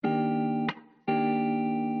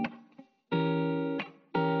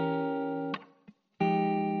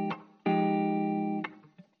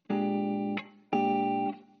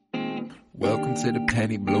Welcome to the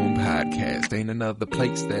Penny Bloom Podcast. Ain't another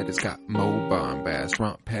place that has got more bombast.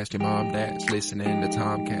 Romp past your mom, dad's listening to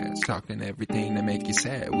Tomcats, talking everything that make you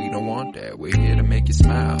sad. We don't want that. We're here to make you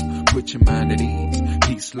smile. Put your mind at ease.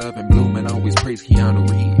 Peace, love, and bloom, and always praise Keanu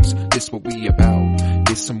Reeves. This what we about.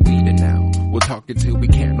 This some weeding now. We'll talk until we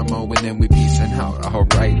can't no more, and then we peacing out.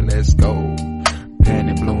 Alright, let's go.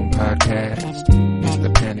 Penny Bloom Podcast. It's the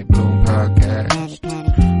Penny Bloom Podcast.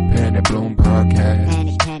 Penny Bloom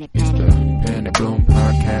Podcast. It's the Penny Bloom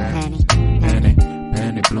Podcast.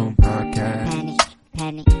 Penny Bloom Podcast.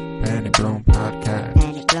 Penny Bloom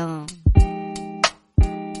Podcast.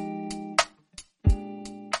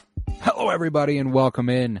 Hello, everybody, and welcome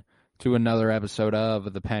in to another episode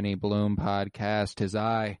of the Penny Bloom Podcast. 'Tis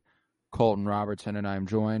I, Colton Robertson, and I'm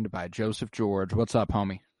joined by Joseph George. What's up,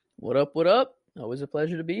 homie? What up, what up? Always a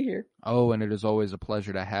pleasure to be here. Oh, and it is always a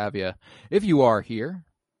pleasure to have you. If you are here,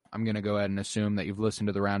 I'm going to go ahead and assume that you've listened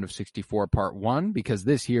to the Round of 64 Part 1, because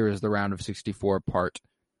this here is the Round of 64 Part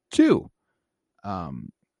 2.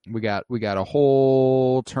 We got a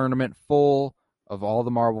whole tournament full of all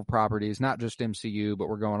the Marvel properties, not just MCU, but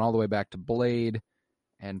we're going all the way back to Blade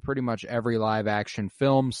and pretty much every live-action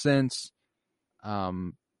film since,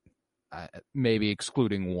 maybe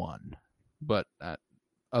excluding one. But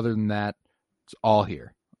other than that, it's all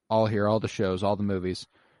here, all the shows, all the movies,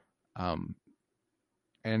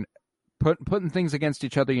 and putting things against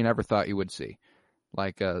each other you never thought you would see,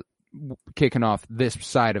 like kicking off this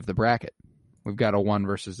side of the bracket. We've got a 1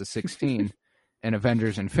 versus a 16, and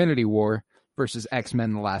Avengers: Infinity War versus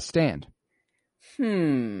X-Men: The Last Stand.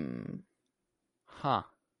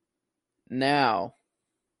 Now,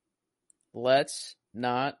 let's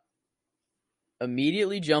not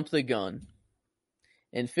immediately jump the gun.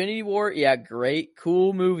 Infinity War, yeah, great,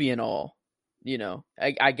 cool movie and all. You know,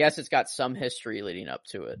 I guess it's got some history leading up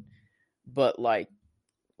to it. But, like,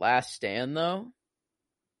 Last Stand, though?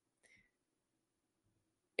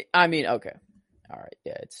 I mean, okay. All right,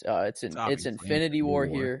 yeah, it's Infinity War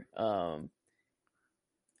here.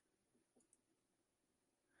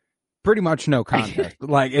 Pretty much no contest.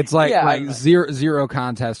 It's zero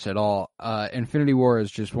contest at all. Infinity War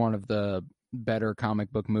is just one of the better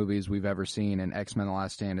comic book movies we've ever seen, and X-Men: The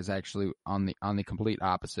Last Stand is actually on the complete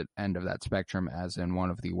opposite end of that spectrum, as in one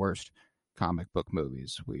of the worst comic book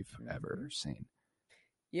movies we've ever seen.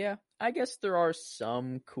 Yeah, I guess there are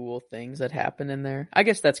some cool things that happen in there. I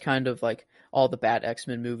guess that's kind of like all the bad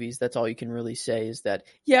X-Men movies. That's all you can really say is that,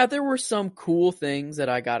 yeah, there were some cool things that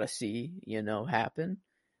I gotta see, happen.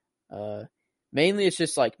 Mainly it's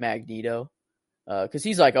just like Magneto, because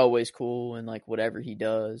he's like always cool and like whatever he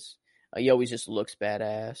does. He always just looks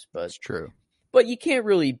badass, but it's true. But you can't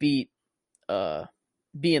really beat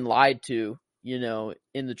being lied to, in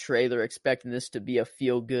the trailer, expecting this to be a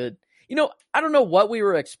feel good. I don't know what we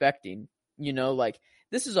were expecting. Like,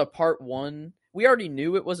 this is a part 1. We already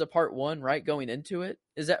knew it was a part 1, right? Going into it,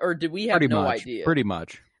 is that, or did we have no idea? Pretty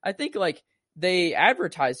much. I think like they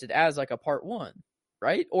advertised it as like a part 1,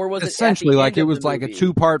 right? Or was essentially it like it was like a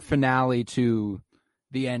 2-part finale to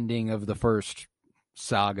the ending of the first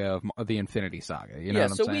saga of the Infinity Saga, you know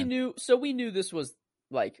what I'm saying? we knew this was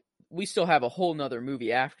like, we still have a whole nother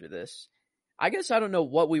movie after this. I guess I don't know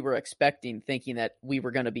what we were expecting, thinking that we were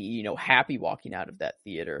going to be, happy walking out of that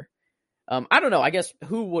theater. I don't know. I guess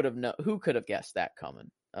who could have guessed that coming?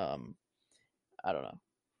 I don't know.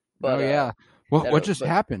 But yeah. What just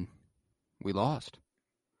happened? We lost.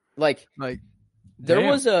 There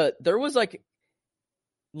was like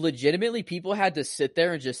legitimately people had to sit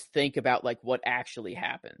there and just think about like what actually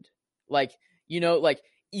happened. Like, you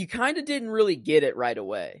kind of didn't really get it right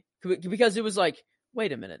away, because it was like,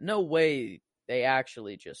 wait a minute, no way they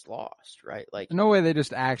actually just lost, right? Like, no way they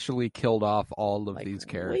just actually killed off all of these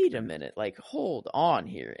characters. Wait a minute, like, hold on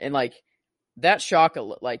here. And like that shock,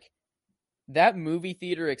 like that movie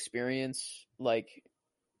theater experience, like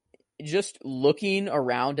just looking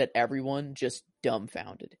around at everyone, just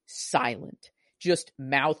dumbfounded, silent, just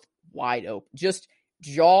mouth wide open, just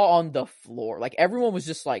jaw on the floor. Like, everyone was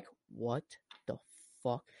just like, what the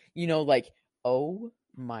fuck? Like, oh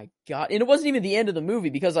my God. And it wasn't even the end of the movie,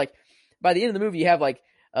 because like by the end of the movie you have like,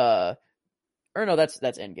 or no, that's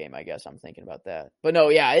Endgame, I guess. I'm thinking about that. But no,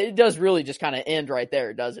 yeah, it does really just kind of end right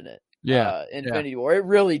there, doesn't it? Yeah. Infinity War. It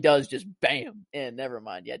really does just bam. And never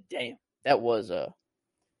mind. Yeah, damn. That was an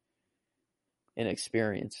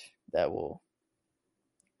experience that will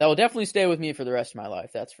definitely stay with me for the rest of my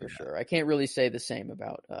life. That's for sure. I can't really say the same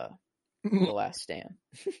about The Last Stand.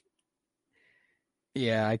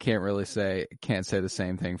 Yeah, I can't say the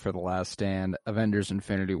same thing for The Last Stand. Avengers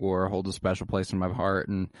Infinity War holds a special place in my heart,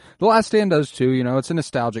 and The Last Stand does too. You know, it's a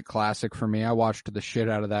nostalgic classic for me. I watched the shit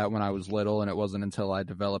out of that when I was little, and it wasn't until I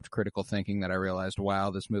developed critical thinking that I realized,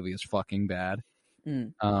 wow, this movie is fucking bad.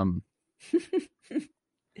 Mm.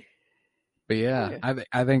 But yeah,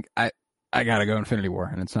 I think I gotta go Infinity War,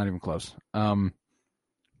 and it's not even close. But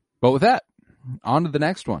with that, on to the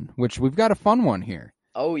next one, which we've got a fun one here.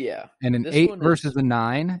 Oh yeah, And an This 8 one versus is a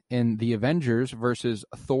 9 in the Avengers versus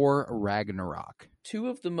Thor Ragnarok. two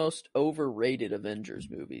of the most overrated Avengers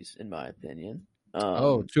movies, in my opinion.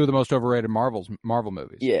 Two of the most overrated Marvel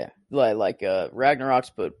movies. Yeah, like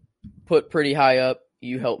Ragnarok's put pretty high up.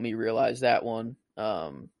 You helped me realize that one.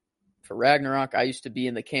 For Ragnarok, I used to be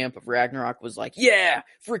in the camp of Ragnarok was like, yeah,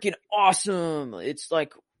 freaking awesome. It's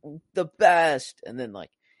like the best. And then like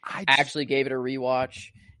I actually gave it a rewatch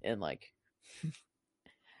and like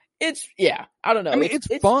I don't know. I mean, it's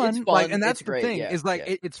fun. It's fun. Like, and that's it's the great. thing Yeah, is like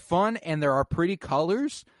it's fun and there are pretty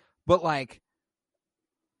colors, but like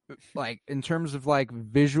in terms of like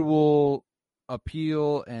visual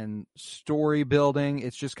appeal and story building,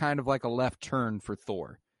 it's just kind of like a left turn for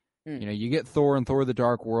Thor. You know, you get Thor and Thor the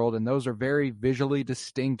Dark World, and those are very visually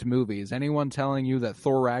distinct movies. Anyone telling you that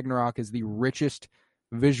Thor Ragnarok is the richest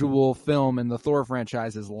visual film in the Thor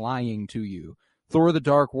franchise is lying to you. Thor the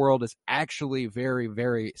Dark World is actually very,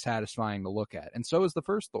 very satisfying to look at, and so is the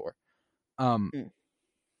first Thor. But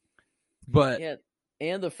yeah,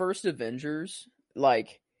 and the first Avengers,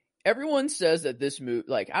 like everyone says that this movie,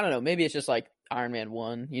 like I don't know, maybe it's just like Iron Man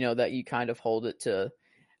 1, you know, that you kind of hold it to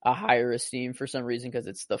a higher esteem for some reason because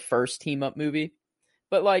it's the first team up movie.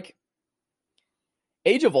 But like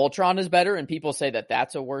Age of Ultron is better, and people say that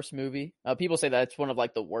that's a worse movie. People say that it's one of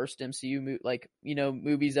like the worst MCU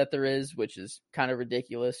movies that there is, which is kind of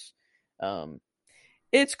ridiculous.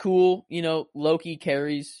 It's cool, you know. Loki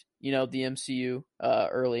carries, you know, the MCU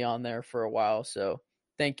early on there for a while, so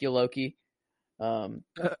thank you, Loki.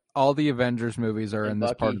 All the Avengers movies are in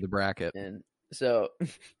this part of the bracket, and so,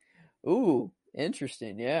 ooh,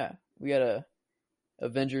 interesting. Yeah, we got a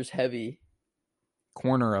Avengers heavy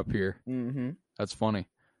corner up here. Mm-hmm. That's funny.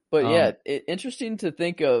 But yeah, interesting to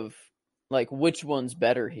think of like which one's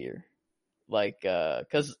better here. Like,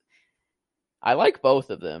 because I like both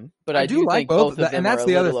of them, but I do like think both of them and that's are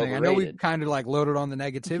the other thing. Overrated. I know we kind of like loaded on the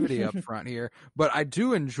negativity up front here, but I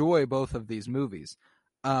do enjoy both of these movies.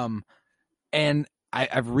 And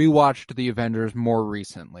I've rewatched the Avengers more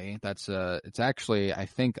recently. It's actually, I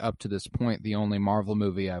think up to this point, the only Marvel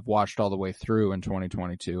movie I've watched all the way through in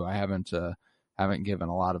 2022. I haven't given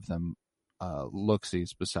a lot of them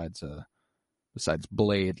looksies besides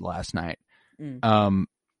Blade last night.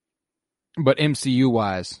 But MCU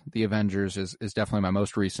wise, the Avengers is definitely my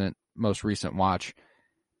most recent watch.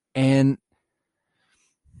 And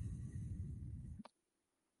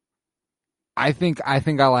I think I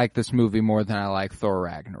like this movie more than I like Thor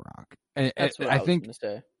Ragnarok. And that's what I was going to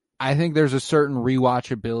say. I think there's a certain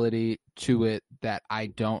rewatchability to it that I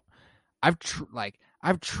don't. I've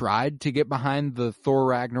tried to get behind the Thor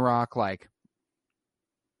Ragnarok, like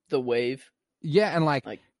the wave. Yeah, and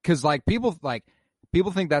because people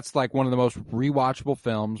think that's like one of the most rewatchable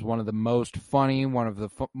films, one of the most funny, one of the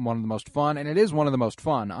most fun, and it is one of the most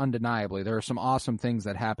fun, undeniably. There are some awesome things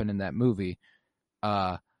that happen in that movie.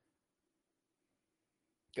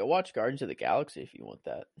 Go watch Guardians of the Galaxy if you want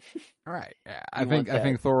that. All right. Yeah, I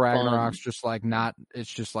think Thor Ragnarok's just like not. It's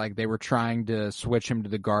just like they were trying to switch him to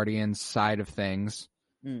the Guardians side of things,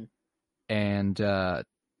 and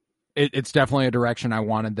it's definitely a direction I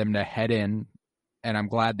wanted them to head in, and I'm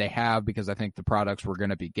glad they have because I think the products we're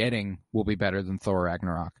going to be getting will be better than Thor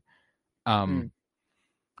Ragnarok.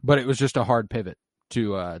 But it was just a hard pivot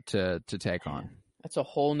to take on. That's a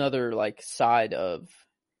whole nother like side of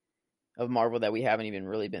Marvel that we haven't even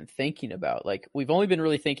really been thinking about. Like we've only been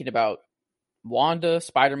really thinking about Wanda,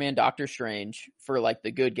 Spider-Man, Doctor Strange for like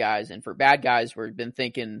the good guys, and for bad guys we've been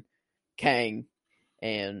thinking Kang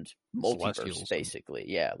and multiverse basically.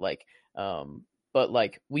 Yeah, like but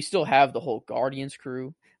like we still have the whole Guardians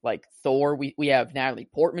crew. Like Thor, we have Natalie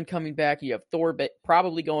Portman coming back. You have Thor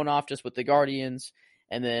probably going off just with the Guardians,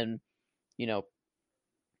 and then you know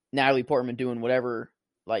Natalie Portman doing whatever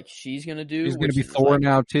like she's gonna do. She's gonna be Thor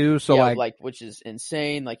now too. So yeah, like which is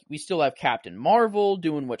insane. Like we still have Captain Marvel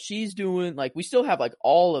doing what she's doing. Like we still have like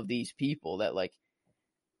all of these people that like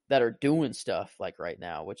that are doing stuff like right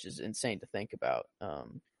now, which is insane to think about.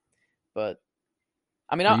 But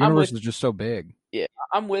I mean, the universe is just so big. Yeah,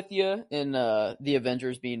 I'm with you in the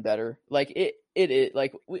Avengers being better. Like it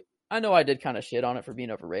like I know I did kind of shit on it for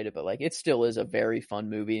being overrated, but like it still is a very fun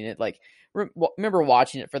movie, and it like remember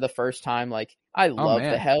watching it for the first time, like I love the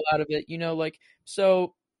man. hell out of it, like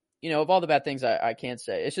so, of all the bad things I can't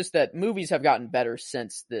say, it's just that movies have gotten better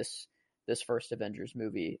since this first Avengers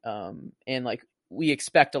movie, and like we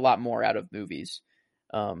expect a lot more out of movies,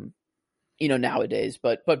 nowadays,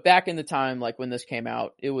 but back in the time, like when this came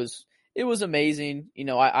out, it was amazing,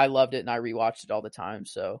 I loved it and I rewatched it all the time,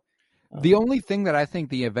 so. The only thing that I think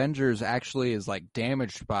the Avengers actually is like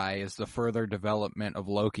damaged by is the further development of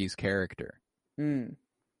Loki's character.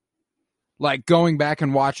 Like going back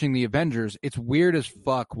and watching the Avengers, it's weird as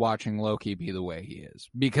fuck watching Loki be the way he is,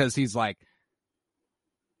 because he's like,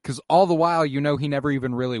 because all the while, he never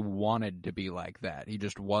even really wanted to be like that. He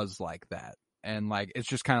just was like that. And like, it's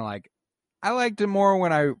just kind of like, I liked it more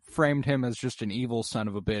when I framed him as just an evil son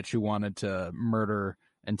of a bitch who wanted to murder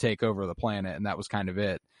and take over the planet. And that was kind of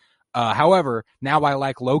it. However, now I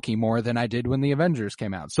like Loki more than I did when the Avengers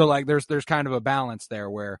came out. So like there's kind of a balance there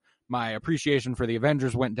where my appreciation for the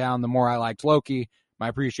Avengers went down the more I liked Loki. My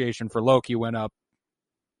appreciation for Loki went up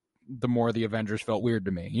the more the Avengers felt weird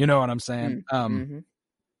to me. You know what I'm saying?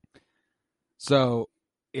 So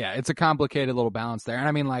yeah, it's a complicated little balance there. And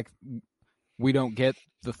I mean, like, we don't get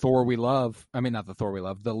the Thor we love. I mean, not the Thor we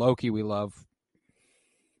love, the Loki we love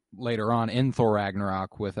later on in Thor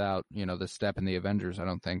Ragnarok without, the step in the Avengers, I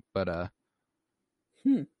don't think. But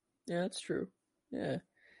yeah, that's true. Yeah.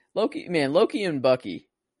 Loki and Bucky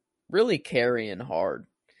really carrying hard.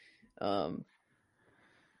 I'm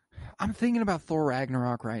thinking about Thor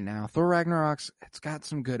Ragnarok right now. Thor Ragnarok's, it's got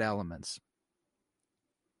some good elements.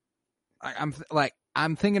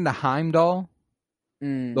 I'm thinking to Heimdall.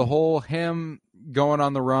 The whole him going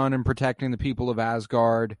on the run and protecting the people of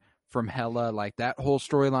Asgard from Hela, like that whole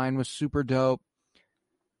storyline was super dope.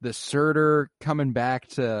 The Surtur coming back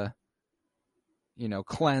to,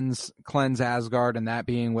 cleanse Asgard, and that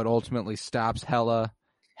being what ultimately stops Hela.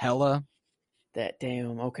 That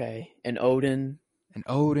damn okay. And Odin.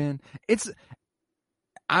 It's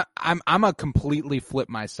I'm a completely flip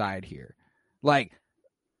my side here. Like,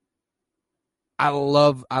 I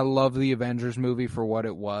love the Avengers movie for what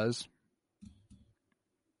it was.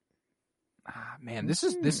 Man, this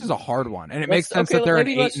is a hard one, and it makes sense that they're an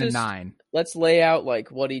 8 and a 9. Let's lay out like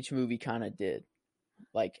what each movie kind of did.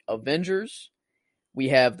 Like Avengers, we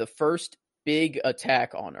have the first big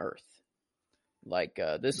attack on Earth. Like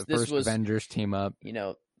this was Avengers team up.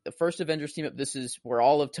 The first Avengers team up. This is where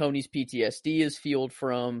all of Tony's PTSD is fueled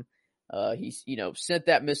from. He's sent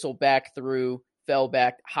that missile back through, fell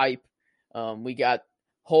back, hype. We got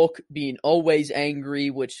Hulk being always angry,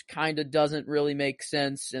 which kind of doesn't really make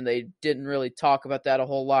sense, and they didn't really talk about that a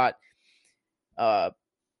whole lot. Let's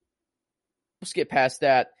get past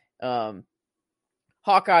that.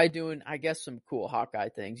 Hawkeye doing, I guess, some cool Hawkeye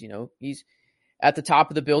things. He's at the top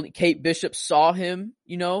of the building. Kate Bishop saw him,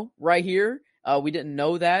 right here. We didn't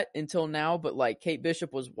know that until now, but like Kate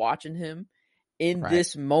Bishop was watching him in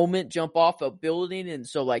this moment jump off a building, and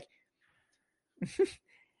so like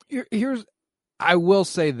I will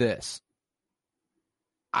say this.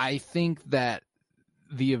 I think that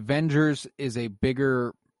the Avengers is a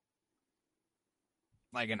bigger,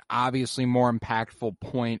 like an obviously more impactful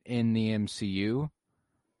point in the MCU.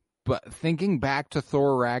 But thinking back to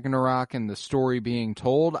Thor Ragnarok and the story being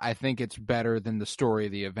told, I think it's better than the story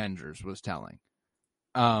the Avengers was telling.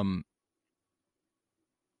 And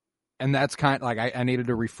that's kind of like, I needed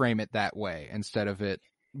to reframe it that way instead of it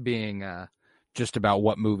being just about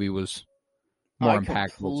what movie was more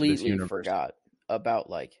impactful to this universe. I completely forgot about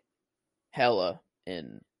like Hela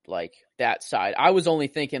and like that side. I was only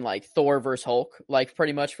thinking like Thor versus Hulk, like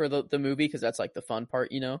pretty much for the movie, because that's like the fun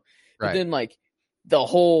part, But then like the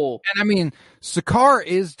whole, and I mean, Sakaar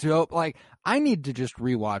is dope. Like, I need to just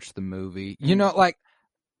rewatch the movie, like,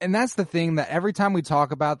 and that's the thing, that every time we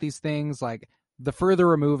talk about these things, like, the further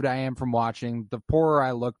removed I am from watching, the poorer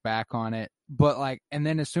I look back on it. But like, and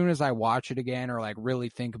then as soon as I watch it again or like really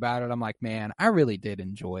think about it, I'm like, man, I really did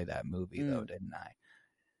enjoy that movie though, didn't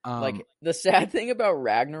I? Like, the sad thing about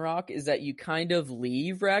Ragnarok is that you kind of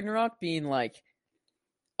leave Ragnarok being like,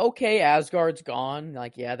 okay, Asgard's gone.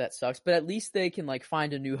 Like, yeah, that sucks. But at least they can like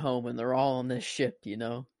find a new home and they're all on this ship,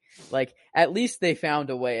 Like, at least they found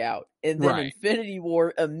a way out. And then Infinity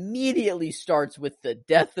War immediately starts with the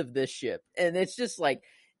death of this ship. And it's just like,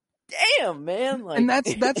 damn, man. Like, and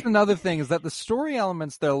that's another thing, is that the story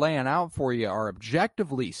elements they're laying out for you are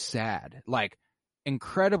objectively sad. Like,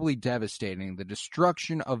 incredibly devastating. The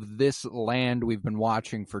destruction of this land we've been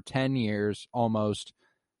watching for 10 years almost.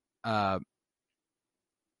 And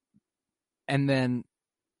then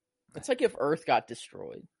it's like if Earth got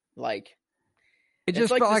destroyed. Like, It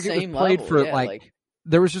just it's felt the like it was same played level. for Yeah,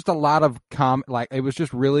 there was just a lot of it was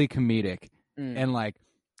just really comedic. And like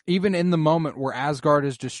even in the moment where Asgard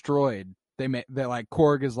is destroyed, they like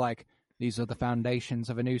Korg is like, these are the foundations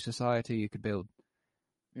of a new society you could build.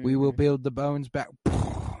 We will build the bones back.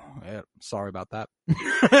 Yeah, sorry about that.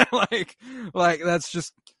 like that's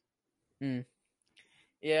just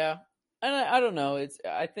Yeah, and I don't know.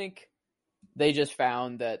 I think they just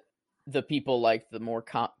found that the people like the more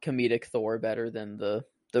comedic Thor better than the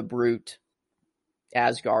brute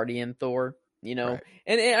Asgardian Thor. You know, right.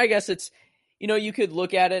 and I guess it's, you could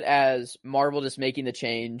look at it as Marvel just making the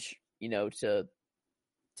change, to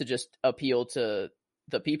just appeal to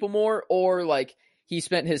the people more, or like he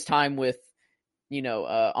spent his time with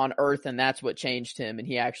on Earth, and that's what changed him, and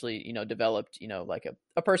he actually, developed, like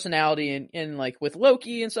a personality, and like with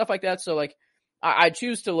Loki and stuff like that. So like, I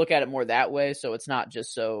choose to look at it more that way, so it's not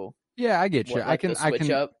just so. Yeah, I get you. Like I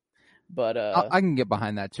can up, but I can get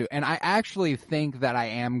behind that too, and I actually think that I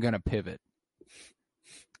am gonna pivot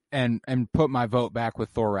and put my vote back with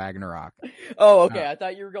Thor Ragnarok. Oh, okay. I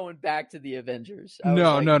thought you were going back to the Avengers.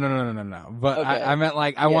 No. But Okay. I meant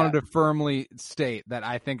like I wanted to firmly state that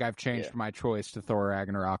I think I've changed my choice to Thor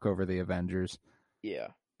Ragnarok over the Avengers. Yeah.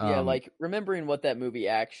 Yeah, like remembering what that movie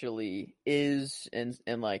actually is,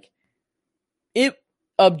 and like it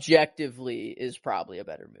objectively is probably a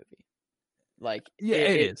better movie. Like it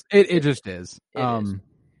is. It just is. Yeah,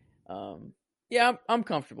 I'm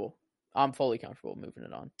comfortable. I'm fully comfortable moving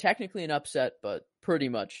it on. Technically an upset, but pretty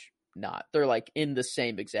much not. They're like in the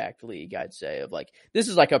same exact league, I'd say, of like, this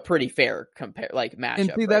is like a pretty fair matchup.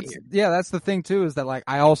 And see, that's the thing too, is that like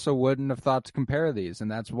I also wouldn't have thought to compare these,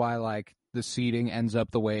 and that's why like the seeding ends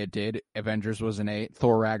up the way it did. Avengers was an 8,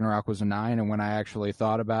 Thor Ragnarok was a 9, and when I actually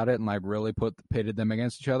thought about it and like really pitted them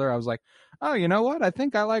against each other, I was like, oh, you know what? I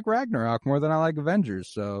think I like Ragnarok more than I like Avengers.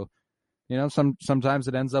 So, sometimes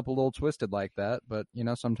it ends up a little twisted like that, but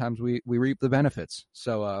sometimes we reap the benefits.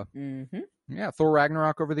 So, yeah, Thor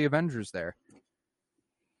Ragnarok over the Avengers there.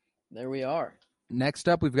 There we are. Next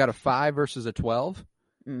up, we've got a 5 versus a 12,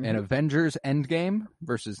 and Avengers Endgame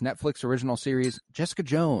versus Netflix original series Jessica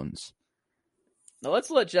Jones. Now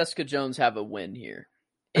let's let Jessica Jones have a win here.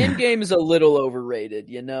 Endgame is a little overrated,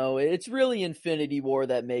 It's really Infinity War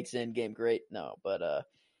that makes Endgame great. No, but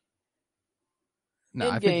no,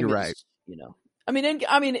 Endgame, I think you're right.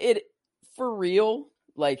 It for real.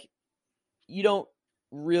 Like, you don't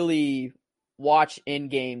really watch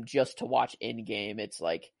Endgame just to watch Endgame. It's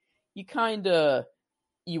like you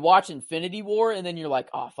watch Infinity War, and then you're like,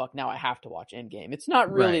 oh fuck, now I have to watch Endgame. It's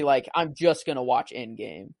not really like I'm just gonna watch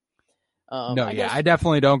Endgame. I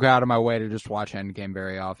definitely don't go out of my way to just watch Endgame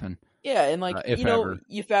very often. Yeah, and like ever.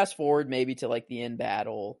 You fast forward maybe to like the end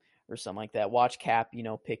battle or something like that. Watch Cap,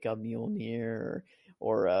 pick up Mjolnir,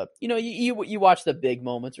 or you watch the big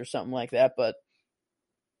moments or something like that. But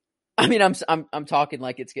I mean, I'm talking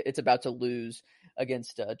like it's about to lose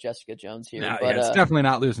against Jessica Jones here. No, but it's definitely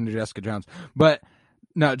not losing to Jessica Jones. But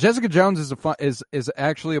no, Jessica Jones is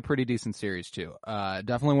actually a pretty decent series too.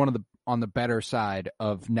 Definitely one of on the better side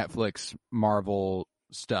of Netflix Marvel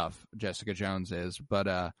stuff. Jessica Jones is,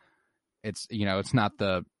 but it's it's not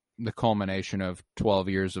the culmination of 12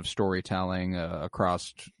 years of storytelling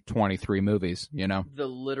across 23 movies. The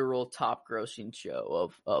literal top grossing show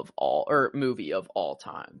of all, or movie of all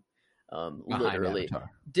time. Literally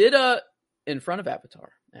did in front of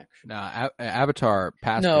Avatar. Actually, no, Avatar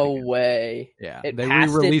passed. No way. Yeah, they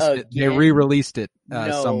re-released it. They re-released it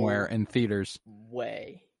somewhere in theaters.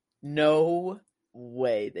 No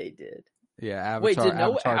way they did. Yeah,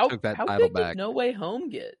 Avatar took that title back. Did No Way Home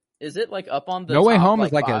get? Is it like up on the No Way top, Home like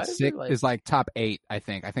is like 5, a 6, is like top 8, I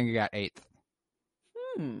think. I think it got 8th.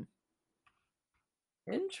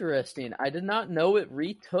 Interesting. I did not know it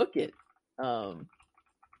retook it.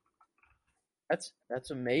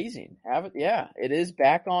 That's amazing. It is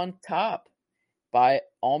back on top by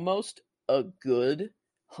almost a good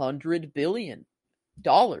 $100 billion.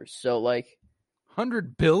 So like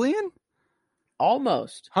 100 billion?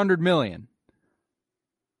 Almost 100 million.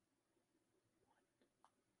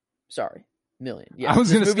 Sorry, million. Yes, I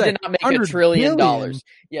was going to say did not make $1 trillion.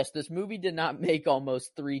 Yes, this movie did not make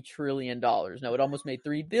almost $3 trillion. No, it almost made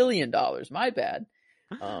 $3 billion. My bad.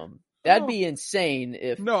 That'd be insane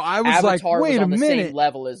if I was Avatar like, wait was on a the minute. same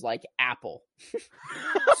level as like Apple.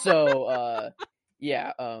 So,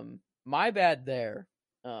 my bad there.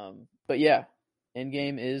 But yeah,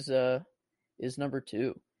 Endgame is number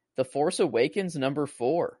 2. The Force Awakens number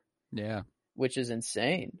 4. Yeah, which is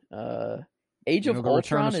insane. Age of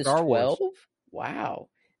Ultron is 12. Wow.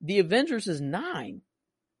 The Avengers is 9.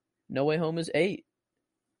 No Way Home is 8.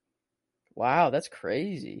 Wow, that's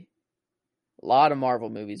crazy. A lot of Marvel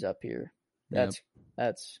movies up here. That's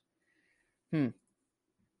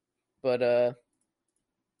But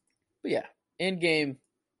yeah, Endgame.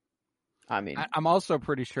 I mean, I'm also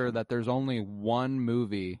pretty sure that there's only one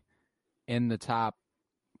movie in the top,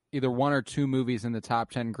 either one or two movies in the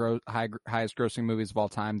top 10 highest grossing movies of all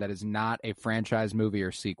time that is not a franchise movie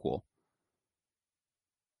or sequel.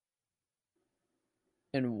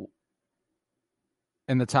 and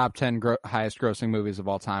In the top 10 highest grossing movies of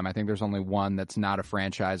all time, I think there's only one that's not a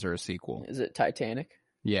franchise or a sequel. is it Titanic?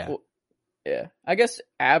 Yeah. Well, yeah. I guess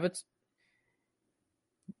Avatar.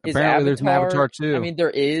 Apparently there's an Avatar too. I mean, there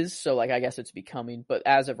is, so like I guess it's becoming, but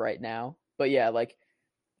as of right now. But yeah, like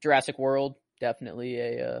Jurassic World, definitely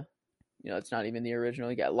a it's not even the original.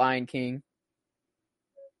 You got Lion King.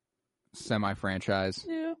 Semi-franchise.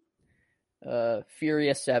 Yeah.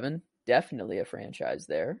 Furious 7, definitely a franchise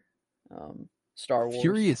there. Star Wars.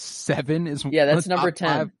 Furious 7 is that's number 10.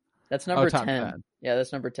 5? That's number 10. 10. Yeah,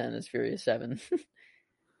 that's number 10 is Furious 7.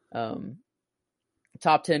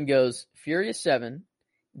 Top 10 goes Furious 7,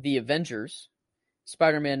 The Avengers,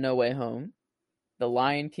 Spider-Man No Way Home, The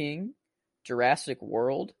Lion King, Jurassic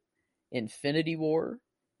World, Infinity War,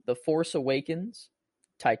 The Force Awakens,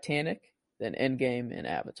 Titanic, then Endgame, and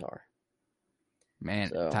Avatar. Man,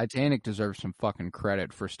 so, Titanic deserves some fucking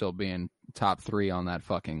credit for still being top 3 on that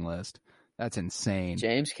fucking list. That's insane.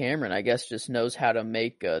 James Cameron, I guess, just knows how to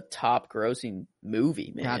make a top-grossing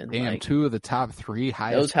movie, man. God damn, like, 2 of the top 3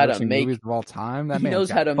 highest-grossing movies of all time. That man knows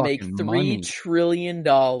how to make $3 trillion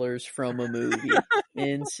from a movie.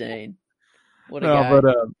 Insane. What a guy.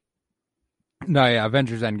 But no, yeah,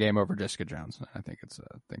 Avengers Endgame over Jessica Jones. I think it's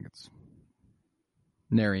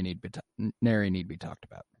nary need be talked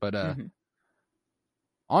about. But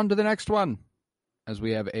on to the next one. As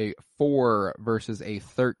we have a 4 versus a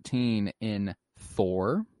 13 in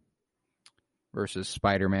Thor versus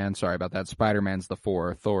Spider-Man. Sorry about that. Spider-Man's the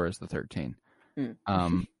 4. Thor is the 13.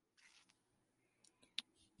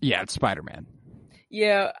 Yeah, it's Spider-Man.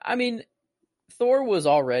 Yeah, I mean, Thor was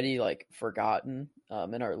already like forgotten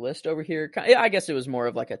in our list over here. I guess it was more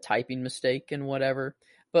of like a typing mistake and whatever.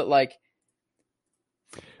 But like,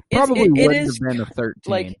 probably wouldn't have been a 13.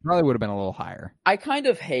 Like, probably would have been a little higher. I kind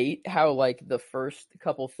of hate how like the first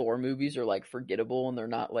couple Thor movies are like forgettable and they're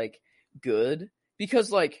not like good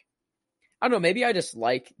because like I don't know, maybe I just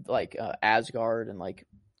like Asgard and like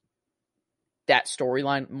that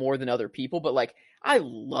storyline more than other people, but like I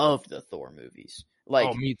love the Thor movies. Like,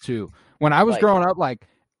 oh, me too. When I was growing up, like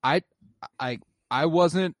I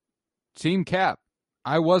wasn't Team Cap.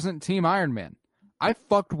 I wasn't Team Iron Man. I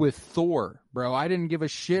fucked with Thor, bro. I didn't give a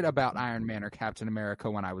shit about Iron Man or Captain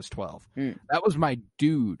America when I was 12. That was my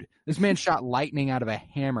dude. This man shot lightning out of a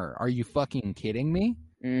hammer. Are you fucking kidding me?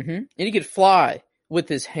 Mm-hmm. And he could fly with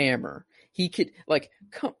his hammer. He could I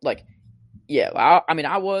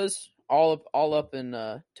was all up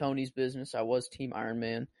in Tony's business. I was Team Iron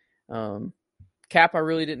Man. Cap I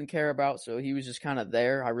really didn't care about, so he was just kind of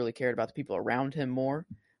there. I really cared about the people around him more.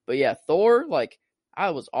 But yeah, Thor, like,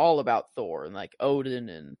 I was all about Thor and like Odin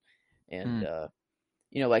and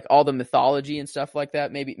like all the mythology and stuff like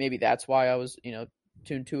that. Maybe that's why I was,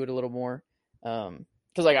 tuned to it a little more. Cause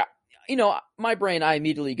like, my brain, I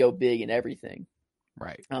immediately go big in everything.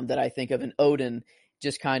 Right. That I think of, and Odin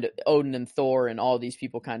and Thor and all these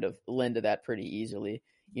people kind of lend to that pretty easily.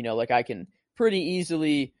 Like I can pretty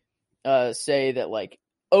easily say that like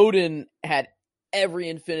Odin had every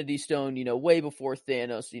Infinity Stone, way before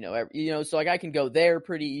Thanos, so like I can go there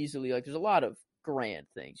pretty easily. Like there's a lot of grand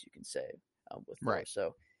things you can say with Thor. Right.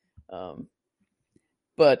 So,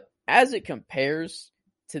 but as it compares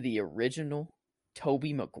to the original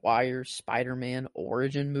Tobey Maguire Spider-Man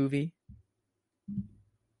origin movie,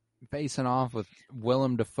 facing off with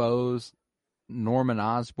Willem Dafoe's Norman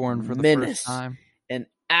Osborn for the first time, an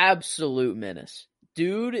absolute menace,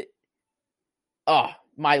 dude.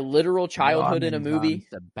 My literal childhood in a movie.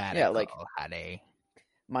 Yeah, like honey.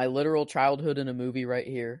 My literal childhood in a movie right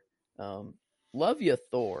here. Love you,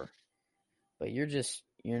 Thor, but you're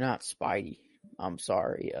not Spidey. I'm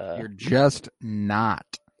sorry. You're just not.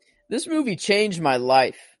 This movie changed my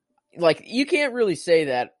life. Like you can't really say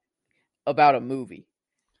that about a movie,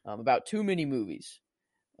 about too many movies.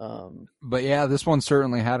 But yeah, this one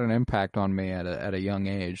certainly had an impact on me at a young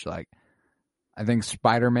age. Like I think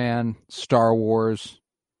Spider-Man, Star Wars.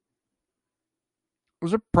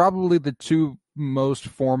 Those are probably the 2 most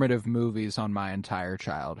formative movies on my entire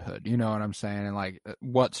childhood. You know what I'm saying? And like,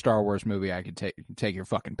 what Star Wars movie I could take your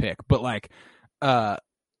fucking pick. But like,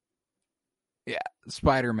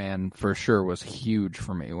 Spider-Man for sure was huge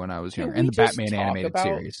for me when I was Can younger, we and the just Batman talk animated about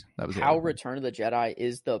series. That was the how other thing. Return of the Jedi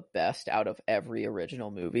is the best out of every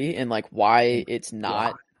original movie, and like why it's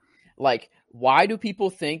not like why do people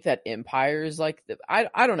think that Empire is like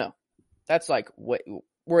I don't know. That's like what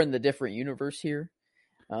we're in the different universe here.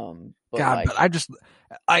 But God, like, but I just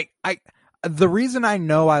the reason I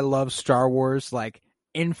know I love Star Wars like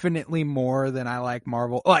infinitely more than I like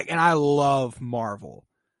Marvel, like, and I love Marvel.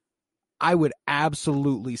 I would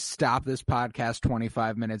absolutely stop this podcast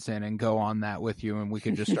 25 minutes in and go on that with you, and we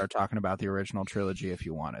could just start talking about the original trilogy if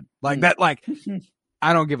you wanted. Like that, like,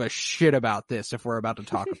 I don't give a shit about this if we're about to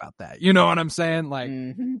talk about that. You know what I'm saying? Like,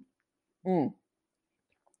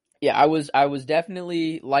 yeah, I was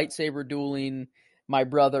definitely lightsaber dueling my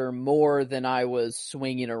brother more than I was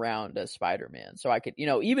swinging around as Spider-Man. So I could,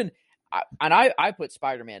 even, I put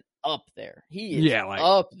Spider-Man up there. He is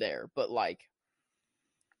up there, but like,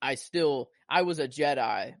 I was a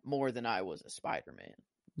Jedi more than I was a Spider-Man.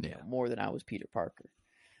 Yeah. More than I was Peter Parker.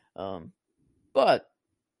 But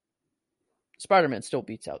Spider-Man still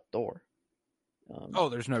beats out Thor.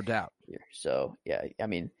 There's no doubt. Here. So, yeah, I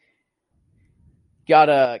mean,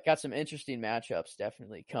 got some interesting matchups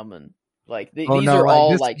definitely coming. Like these are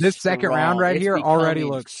all like this second round right it's here already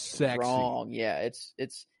looks strong. sexy. Yeah,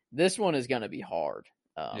 it's this one is gonna be hard.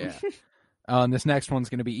 Yeah. And this next one's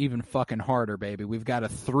gonna be even fucking harder, baby. We've got a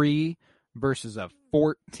 3 versus a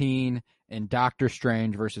 14 in Doctor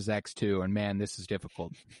Strange versus X2, and man, this is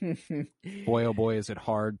difficult. Boy, oh boy, is it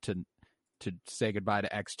hard to say goodbye to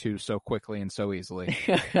X2 so quickly and so easily.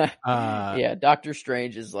 Yeah, Doctor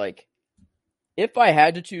Strange is like, if I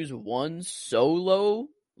had to choose one solo,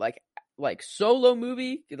 like solo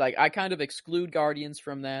movie, like I kind of exclude Guardians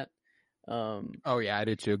from that. Oh yeah, I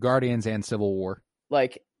did too. Guardians and Civil War.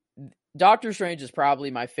 Like Doctor Strange is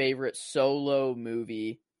probably my favorite solo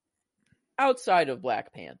movie outside of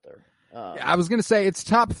Black Panther. I was gonna say it's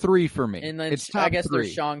top 3 for me. And then it's top I guess 3.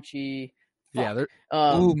 there's Shang-Chi. Yeah.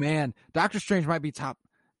 Oh man, Doctor Strange might be top.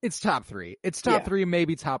 It's top 3. It's top 3,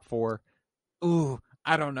 maybe top 4. Ooh,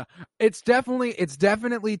 I don't know. It's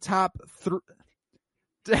definitely top 3.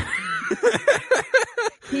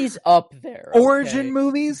 He's up there. Origin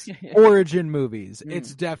movies.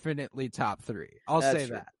 It's definitely top 3. I'll say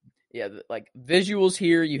true. that. Yeah, like visuals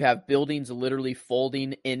here, you have buildings literally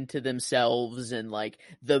folding into themselves and like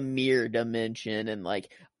the mirror dimension and like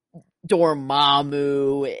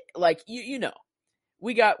Dormammu, like you know,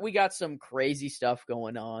 we got some crazy stuff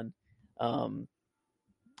going on.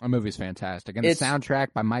 The movie's fantastic, and the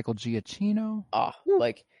soundtrack by Michael Giacchino.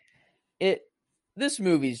 Like this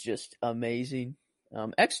movie's just amazing.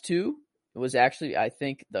 X2 was actually, I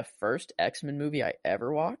think, the first X-Men movie I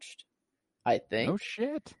ever watched. I think. Oh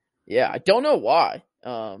shit. Yeah, I don't know why.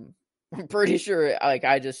 I'm pretty sure, like,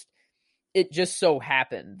 it just so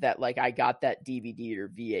happened that, like, I got that DVD or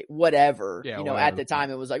VA, whatever. Yeah, whatever. At the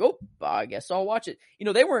time, it was like, oh, I guess I'll watch it.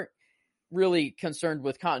 They weren't really concerned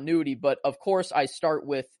with continuity, but of course, I start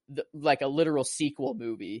with like a literal sequel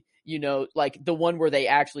movie. Like the one where they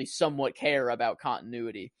actually somewhat care about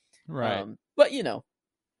continuity. Right. But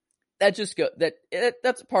that just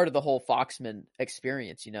that's part of the whole Foxman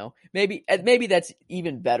experience, Maybe that's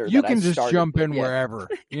even better. You can just jump in wherever,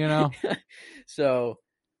 So,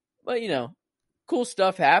 but cool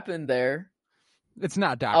stuff happened there. It's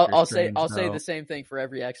not Doctor Strange. I'll say the same thing for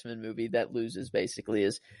every X-Men movie that loses. Basically,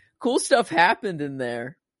 is cool stuff happened in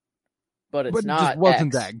there, but it's not. Just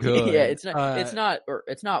wasn't X. that good. Yeah, it's not.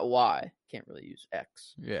 It's not Y. Can't really use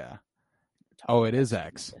X. Yeah. Oh, it is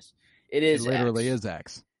X. It is. It literally X. is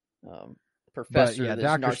X. Professor. But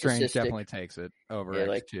yeah, Doctor Strange definitely takes it over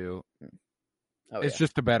X2. It's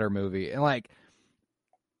just a better movie, and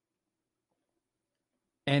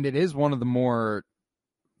it is one of the more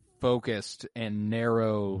focused and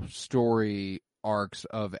narrow story arcs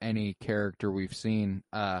of any character we've seen.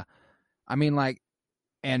 And the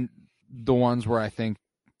ones where I think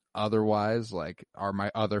otherwise, like, are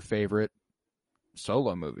my other favorite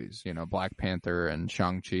solo movies. Black Panther and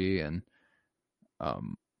Shang-Chi and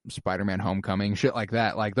Spider-Man Homecoming, shit like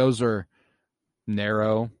that. Like, those are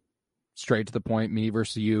narrow, straight to the point, me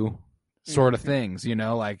versus you sort of things,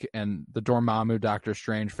 like, and the Dormammu Doctor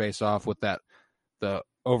Strange face off with the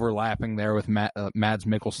overlapping there with Mads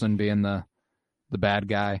Mikkelsen being the bad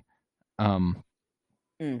guy. I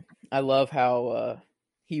love how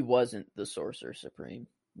he wasn't the Sorcerer Supreme,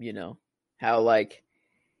 how, like,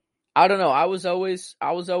 I don't know, I was always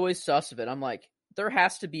sus of it. I'm like, there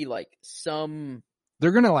has to be like some,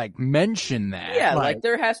 they're gonna like mention that. Yeah, like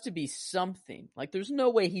there has to be something. Like, there's no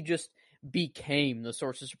way he just became the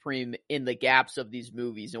Sorcerer Supreme in the gaps of these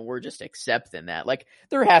movies, and we're just accepting that. Like,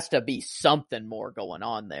 there has to be something more going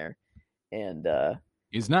on there. And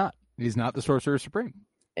he's not the Sorcerer Supreme.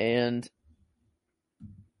 And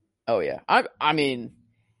oh yeah, I mean,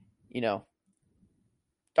 you know,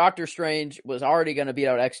 Doctor Strange was already going to beat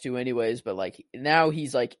out X2 anyways, but like now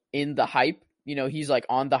he's like in the hype. You know, he's like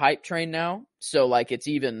on the hype train now. So like it's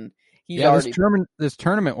even already this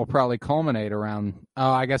tournament will probably culminate around.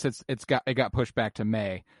 Oh, I guess it got pushed back to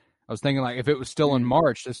May. I was thinking like if it was still in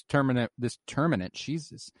March, this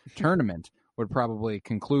tournament would probably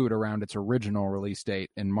conclude around its original release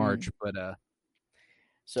date in March. But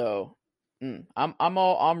so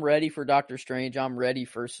I'm ready for Doctor Strange. I'm ready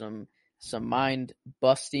for some mind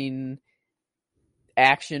busting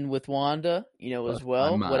action with Wanda, you know, as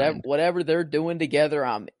well. Whatever they're doing together,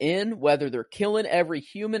 I'm in. Whether they're killing every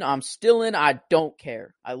human, I'm still in. I don't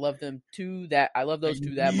care. I love them I love those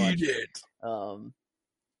two that much.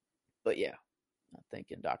 But yeah, I'm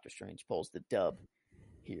thinking Doctor Strange pulls the dub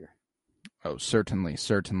here. Oh, certainly.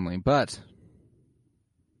 But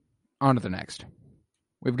on to the next.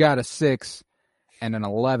 We've got a 6 and an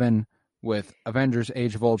 11 with Avengers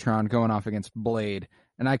Age of Ultron going off against Blade.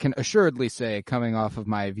 And I can assuredly say, coming off of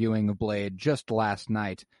my viewing of Blade just last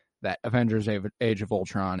night, that Avengers Age of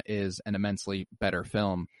Ultron is an immensely better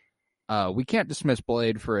film. We can't dismiss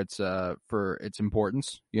Blade for its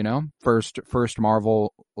importance, you know? First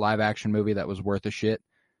Marvel live action movie that was worth a shit.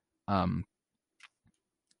 And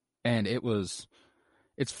it's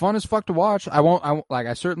fun as fuck to watch.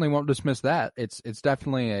 I certainly won't dismiss that. It's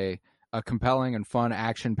definitely a compelling and fun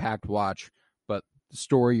action-packed watch, but the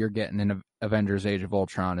story you're getting in Avengers Age of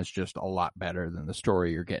Ultron is just a lot better than the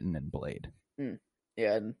story you're getting in Blade.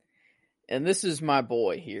 Yeah, and this is my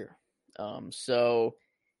boy here. So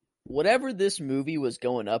whatever this movie was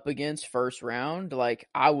going up against first round, like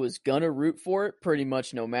I was gonna root for it pretty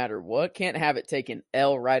much no matter what. Can't have it taken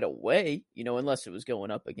L right away, you know, unless it was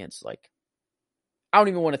going up against like I don't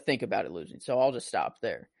even want to think about it losing, so I'll just stop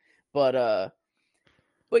there. But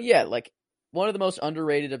yeah, like one of the most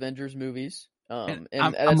underrated Avengers movies. And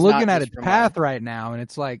I'm looking at its path right now, and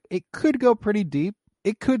it's like it could go pretty deep.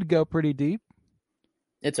 It's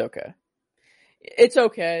okay. It's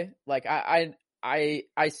okay. Like I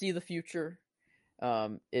see the future.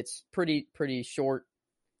 It's pretty short.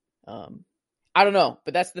 I don't know,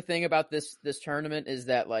 but that's the thing about this tournament is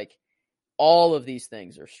that like all of these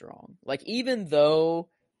things are strong. Like even though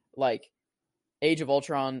like Age of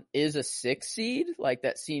Ultron is a 6 seed, like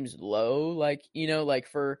that seems low, like, you know, like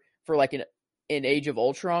for like an Age of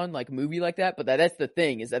Ultron like movie like that, but that's the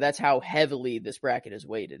thing is that's how heavily this bracket is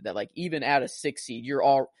weighted, that like even at a 6 seed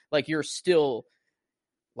you're still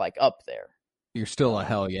like up there. You're still a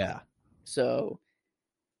hell yeah. So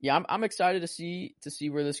yeah, I'm excited to see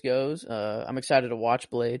where this goes. I'm excited to watch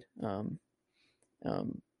Blade.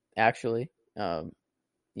 Actually,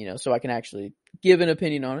 you know, so I can actually give an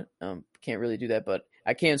opinion on it. Can't really do that, but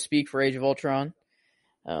I can speak for Age of Ultron.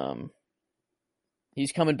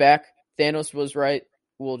 He's coming back. Thanos was right.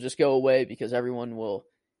 Will just go away because everyone will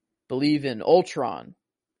believe in Ultron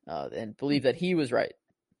and believe that he was right.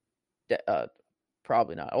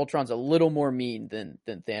 Probably not. Ultron's a little more mean than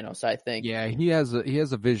Thanos, I think. Yeah, he has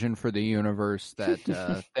a vision for the universe that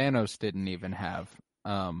Thanos didn't even have.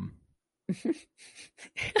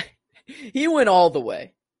 He went all the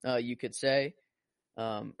way, you could say,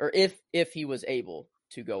 or if he was able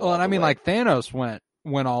to go. Well, and I mean, like Thanos went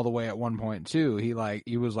all the way at one point too. He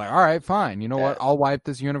was like, all right, fine. You know what? I'll wipe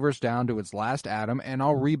this universe down to its last atom and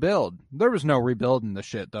I'll rebuild. There was no rebuilding the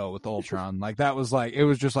shit though with Ultron. Like that was like, it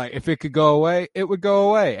was just like, if it could go away, it would go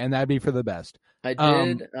away, and that'd be for the best. I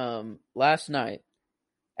did last night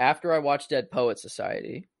after I watched Dead Poet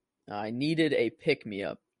Society. I needed a pick me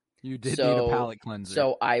up. You did need a palate cleanser.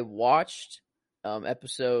 So I watched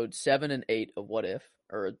episode 7 and 8 of What If,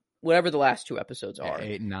 or whatever the last 2 episodes are.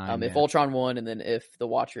 8 and 9. If Ultron won, and then if the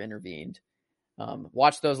Watcher intervened.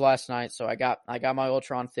 Watched those last night, so I got my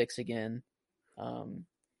Ultron fix again.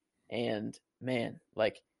 And man,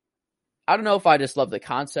 like I don't know if I just love the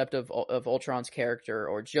concept of Ultron's character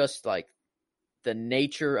or just like the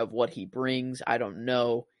nature of what he brings. I don't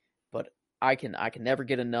know, but I can never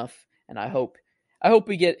get enough, and I hope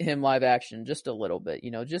we get him live action just a little bit.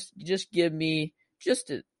 You know, just give me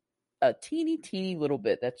just a teeny little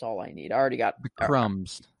bit. That's all I need. I already got the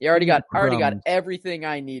crumbs. I already got everything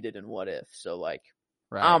I needed in What If. So like,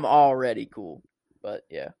 right. I'm already cool. But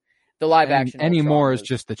yeah, the live action anymore is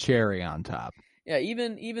just the cherry on top. Yeah,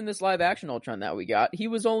 even this live action Ultron that we got, he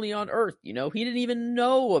was only on Earth. You know, he didn't even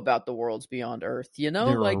know about the worlds beyond Earth. You know,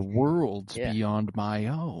 there are worlds beyond my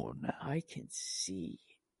own. I can see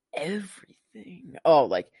everything. Oh,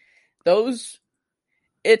 like those.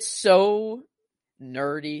 It's so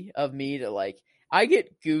nerdy of me to like. I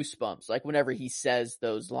get goosebumps like whenever he says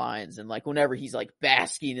those lines, and like whenever he's like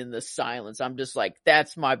basking in the silence. I'm just like,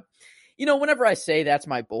 that's my. Whenever I say that's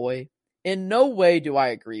my boy, in no way do I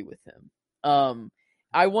agree with him.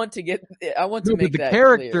 I want to make that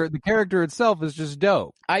character. clear. The character itself is just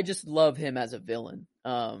dope. I just love him as a villain.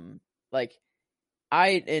 Like I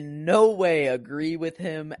in no way agree with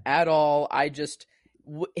him at all. I just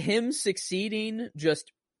him succeeding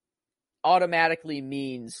just automatically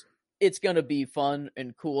means it's gonna be fun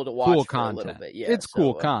and cool to watch for a little bit. Yeah, it's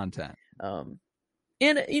cool content. And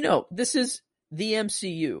this is the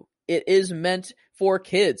MCU. It is meant for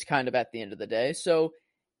kids, kind of at the end of the day. So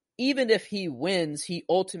even if he wins, he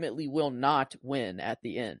ultimately will not win at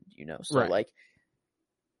the end. So right. like,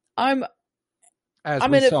 I'm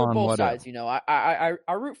in it for both sides. I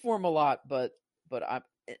root for him a lot, but I'm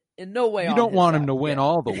in no way. You don't want him to win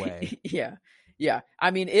all the way. yeah.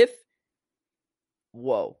 I mean, if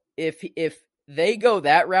they go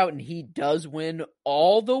that route and he does win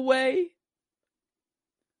all the way,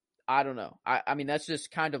 I don't know. I mean, that's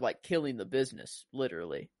just kind of like killing the business,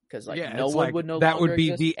 literally, because no one would know that would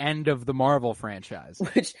be exist. The end of the Marvel franchise,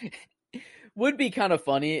 which would be kind of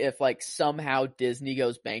funny if like somehow Disney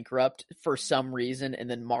goes bankrupt for some reason and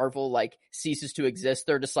then Marvel like ceases to exist.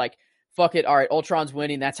 They're just like, fuck it, all right, Ultron's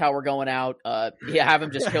winning, that's how we're going out. Have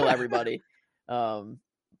him just kill everybody.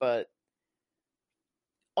 But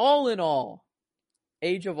all in all,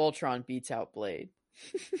 Age of Ultron beats out Blade.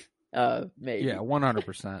 Maybe. Yeah,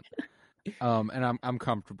 100%. And I'm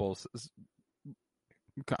comfortable.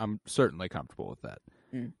 I'm certainly comfortable with that.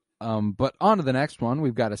 But on to the next one.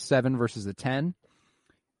 We've got a 7 versus a 10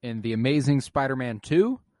 in The Amazing Spider-Man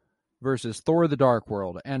 2 versus Thor: The Dark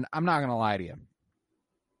World. And I'm not going to lie to you.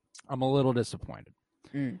 I'm a little disappointed.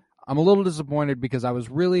 I'm a little disappointed because I was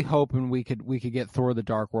really hoping we could get Thor: The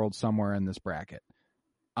Dark World somewhere in this bracket.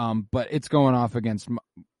 But it's going off against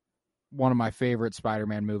one of my favorite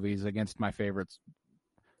Spider-Man movies against my favorite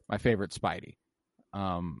Spidey.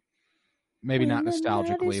 Maybe not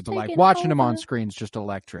nostalgically, but like watching him on screen is just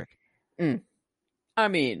electric. I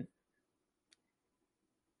mean,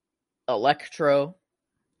 Electro.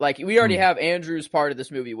 Like, we already have Andrew's part of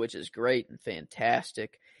this movie, which is great and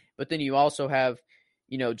fantastic. But then you also have,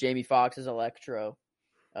 Jamie Foxx as Electro.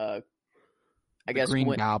 I guess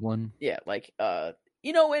Green Goblin. Yeah, like,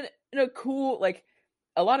 in a cool, like,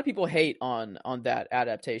 a lot of people hate on that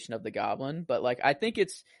adaptation of the Goblin, but like I think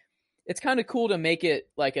it's kind of cool to make it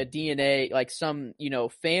like a DNA, like some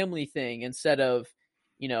family thing instead of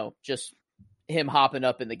just him hopping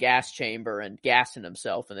up in the gas chamber and gassing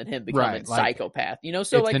himself and then him becoming psychopath.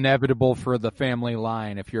 So it's inevitable for the family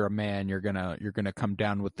line. If you're a man, you're gonna come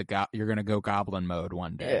down with you're gonna go Goblin mode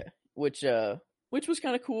one day. Yeah, which was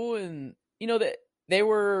kind of cool, and that they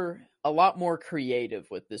were a lot more creative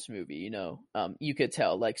with this movie, you could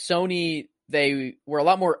tell. Like Sony, they were a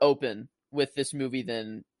lot more open with this movie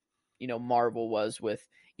than, Marvel was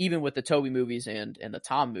even with the Tobey movies and the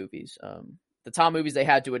Tom movies. The Tom movies, they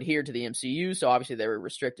had to adhere to the MCU, so obviously they were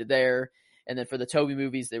restricted there. And then for the Tobey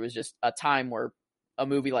movies, there was just a time where a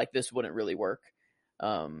movie like this wouldn't really work.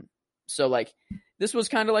 So like this was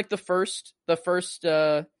kind of like the first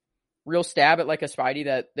real stab at like a Spidey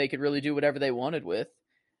that they could really do whatever they wanted with.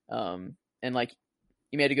 And like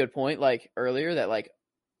you made a good point like earlier that like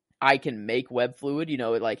I can make web fluid,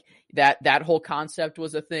 like that whole concept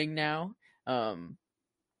was a thing now.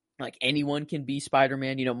 Like anyone can be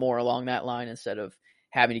Spider-Man, more along that line instead of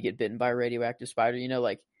having to get bitten by a radioactive spider,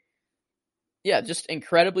 like, yeah, just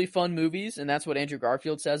incredibly fun movies. And that's what Andrew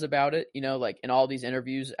Garfield says about it. Like in all these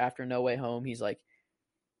interviews after No Way Home, he's like,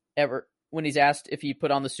 when he's asked if he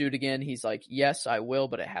put on the suit again, he's like, yes, I will,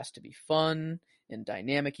 but it has to be fun and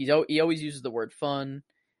dynamic. He always uses the word fun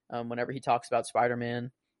whenever he talks about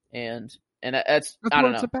Spider-Man, and that's I don't what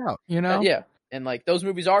know. It's about, yeah, and like those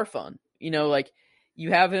movies are fun. Like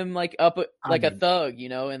you have him like up like a thug,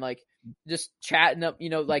 and like just chatting up,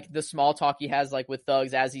 like the small talk he has like with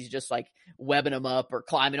thugs as he's just like webbing them up or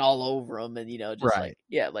climbing all over them, and just like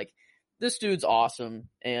like this dude's awesome,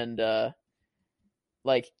 and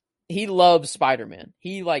like. He loves Spider-Man.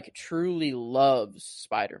 He like truly loves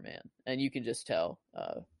Spider-Man, and you can just tell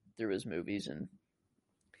through his movies. And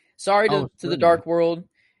sorry to the Dark World.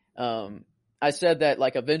 I said that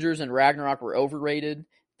like Avengers and Ragnarok were overrated.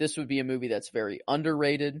 This would be a movie that's very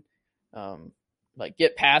underrated. Like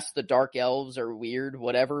get past the dark elves or weird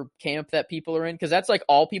whatever camp that people are in, because that's like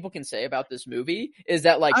all people can say about this movie is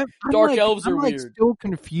that like dark elves are like, weird. Still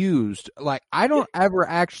confused. Like I don't ever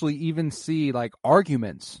actually even see like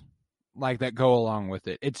arguments like that go along with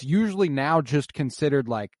it. It's usually now just considered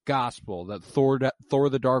like gospel that Thor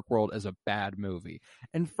the Dark World is a bad movie.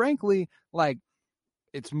 And frankly, like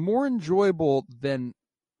it's more enjoyable than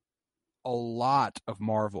a lot of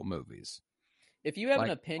Marvel movies. If you have Like,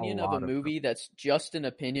 an opinion a of a lot of movie that's just an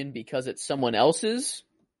opinion because it's someone else's,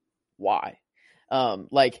 why?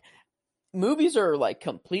 Like movies are like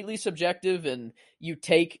completely subjective, and you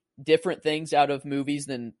take different things out of movies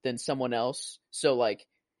than someone else. So like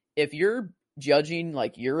if you're judging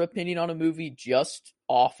like your opinion on a movie just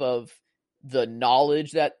off of the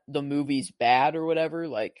knowledge that the movie's bad or whatever,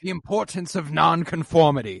 like The importance of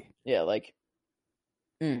nonconformity. yeah, like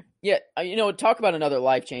yeah, you know, talk about another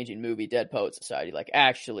life-changing movie, Dead Poet Society. Like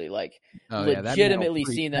actually, like legitimately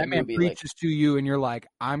seeing that man movie, like preaches to you, and you're like,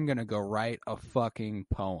 I'm gonna go write a fucking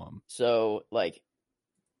poem. so, like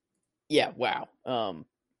yeah, wow.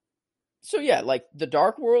 So yeah, like The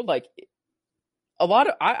Dark World, like a lot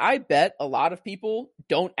of I bet a lot of people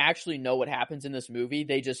don't actually know what happens in this movie.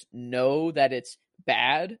 They just know that it's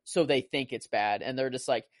bad, so they think it's bad, and they're just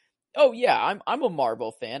like, "Oh yeah, I'm a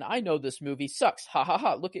Marvel fan. I know this movie sucks. Ha ha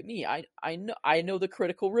ha! Look at me. I know the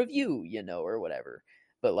critical review, you know, or whatever."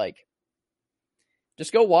 But like,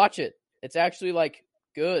 just go watch it. It's actually like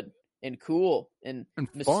good and cool and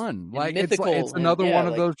Fun. and Like mythical. it's another and, one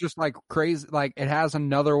of like, those just like crazy. Like it has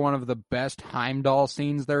another one of the best Heimdall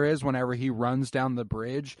scenes there is. Whenever he runs down the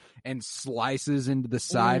bridge and slices into the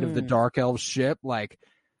side of the Dark Elf ship, like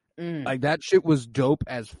that shit was dope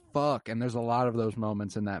as fuck. And there's a lot of those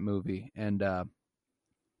moments in that movie. And God,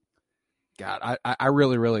 I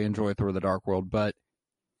really really enjoy Thor: The Dark World. But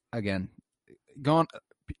again, you're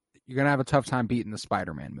gonna have a tough time beating the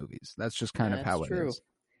Spider-Man movies. That's just kind of how it is.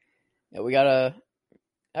 Yeah,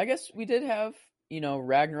 I guess we did have, you know,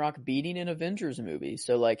 Ragnarok beating an Avengers movie.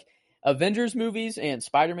 So like Avengers movies and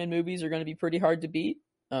Spider-Man movies are going to be pretty hard to beat.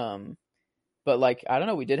 But like, I don't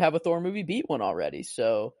know, we did have a Thor movie beat one already.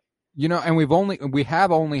 So, you know, and we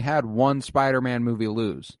have only had one Spider-Man movie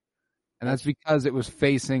lose. And that's because it was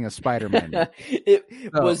facing a Spider-Man movie.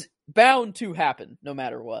 It was bound to happen no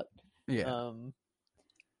matter what. Yeah.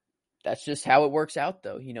 That's just how it works out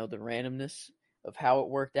though. You know, the randomness of how it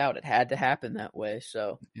worked out. It had to happen that way.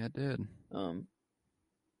 So yeah, it did.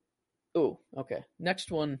 Oh, okay. Next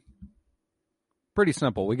one. Pretty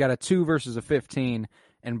simple. We got a 2 versus a 15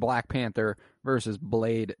 and Black Panther versus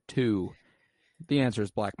Blade 2. The answer is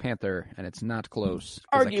Black Panther, and it's not close.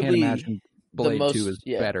 Arguably, I can't imagine Blade 2 is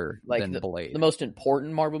better than Blade. The most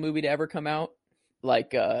important Marvel movie to ever come out.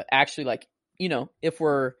 Like, actually, like, you know, if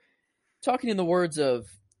we're talking in the words of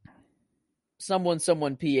someone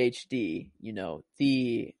PhD, you know,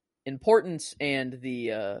 the importance and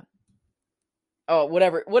the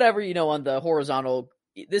whatever, you know, on the horizontal,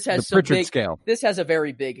 this has the Pritchard scale. This has a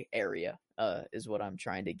very big area, is what I'm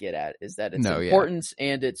trying to get at, is that its importance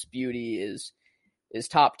and its beauty is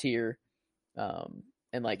top tier,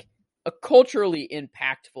 and like a culturally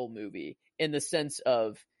impactful movie in the sense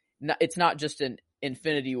of it's not just an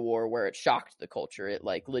Infinity War where it shocked the culture. It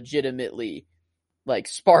like legitimately like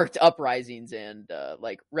sparked uprisings and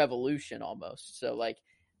like revolution almost. So like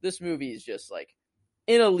this movie is just like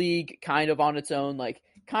in a league kind of on its own, like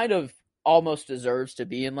kind of almost deserves to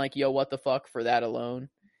be in like Yo What the Fuck for that alone.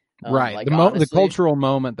 Right. Like, the cultural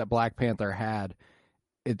moment that Black Panther had,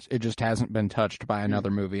 it just hasn't been touched by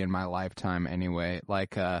another movie in my lifetime anyway.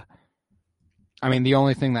 Like I mean, the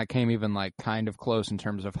only thing that came even like kind of close in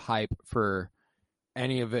terms of hype for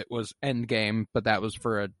any of it was Endgame, but that was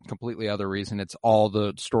for a completely other reason. It's all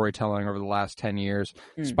the storytelling over the last 10 years.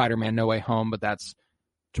 Spider-Man No Way Home, but that's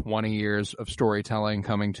 20 years of storytelling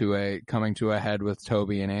coming to a head with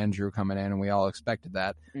Toby and Andrew coming in, and we all expected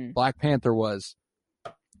that. Black Panther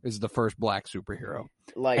is the first black superhero.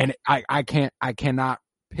 Like, and I cannot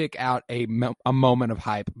pick out a moment of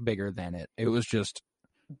hype bigger than it. It was just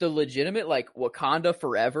the legitimate like Wakanda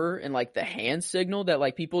forever and like the hand signal that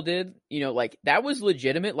like people did, you know, like that was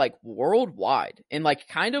legitimate like worldwide and like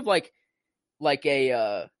kind of like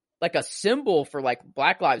a symbol for like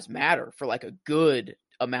Black Lives Matter for like a good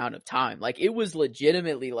amount of time. Like it was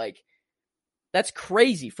legitimately like, that's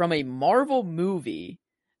crazy from a Marvel movie.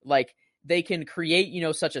 Like they can create, you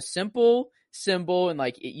know, such a simple symbol and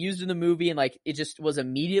like it used in the movie and like it just was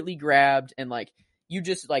immediately grabbed and like you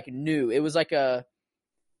just like knew it was like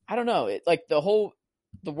I don't know, it like the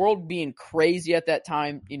world being crazy at that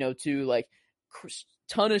time, you know, to like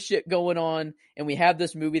ton of shit going on, and we have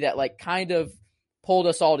this movie that like kind of pulled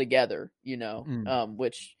us all together, you know,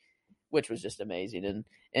 which was just amazing,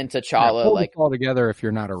 and T'Challa like all together if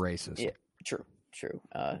you're not a racist. Yeah, true.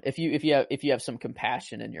 If you have some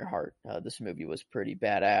compassion in your heart, this movie was pretty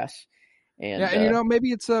badass, And, and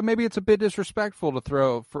maybe it's a bit disrespectful to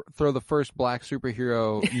throw the first black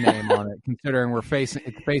superhero name on it, considering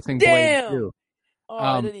it's facing Blade damn! 2. Oh,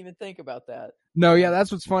 I didn't even think about that. No, yeah,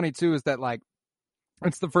 that's what's funny too, is that like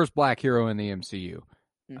it's the first black hero in the MCU,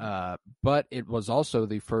 but it was also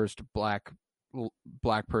the first black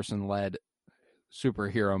person led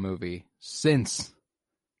superhero movie since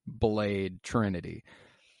Blade Trinity.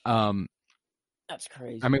 That's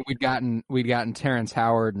crazy. I mean, we'd gotten Terrence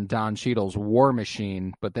Howard and Don Cheadle's War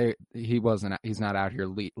Machine, but he's not out here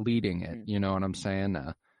leading it. You know what I'm saying?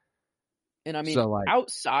 And I mean, so, like,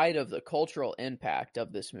 outside of the cultural impact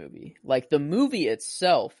of this movie, like the movie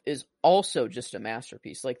itself is also just a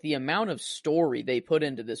masterpiece. Like the amount of story they put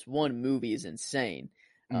into this one movie is insane.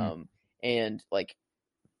 And like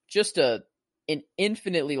just an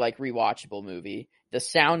infinitely like rewatchable movie. The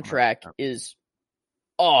soundtrack is,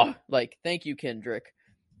 like, thank you, Kendrick,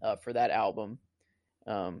 for that album.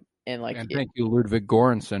 And thank you, Ludwig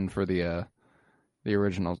Göransson, for the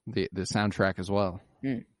original, the soundtrack as well.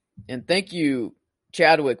 And thank you,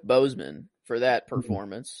 Chadwick Boseman, for that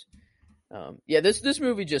performance. This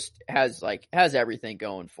movie just has everything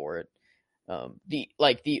going for it.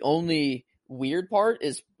 The only weird part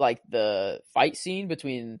is like the fight scene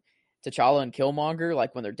between T'Challa and Killmonger,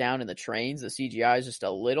 like when they're down in the trains, the CGI is just a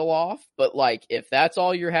little off. But like, if that's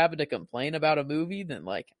all you're having to complain about a movie, then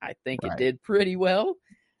like I think it did pretty well.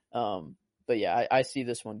 But yeah, I see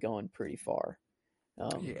this one going pretty far.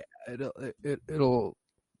 It'll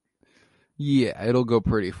go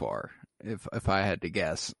pretty far if I had to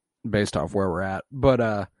guess based off where we're at.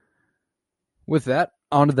 But with that,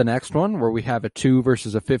 on to the next one, where we have a 2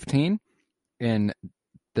 versus a 15 in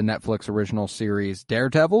the Netflix original series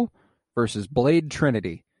Daredevil versus Blade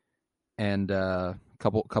Trinity, and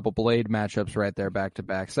couple Blade matchups right there back to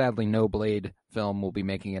back. Sadly, no Blade film will be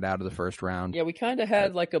making it out of the first round. Yeah, we kind of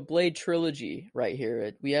had like a Blade trilogy right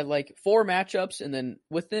here. We had like 4 matchups, and then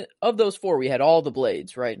of those 4, we had all the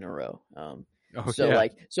Blades right in a row.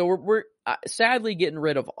 So we're sadly getting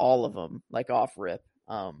rid of all of them, like off rip.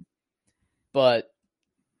 But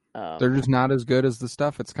they're just not as good as the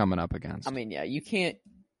stuff it's coming up against. I mean, yeah, you can't.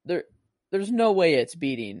 There's no way it's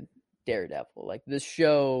beating Daredevil. Like, this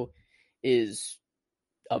show is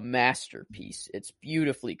a masterpiece. It's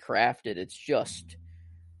beautifully crafted. It's just,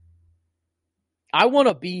 I want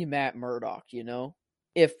to be Matt Murdock, you know?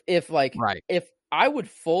 If I would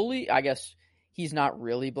fully, I guess he's not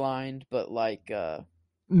really blind, but I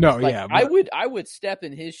would step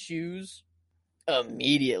in his shoes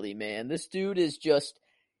immediately, man. This dude is just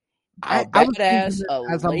a badass,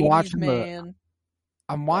 as I'm watching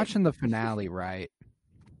I'm watching the finale, right?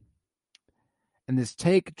 And this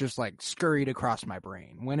take just like scurried across my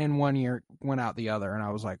brain. Went in one ear, went out the other, and I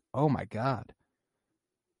was like, oh my God.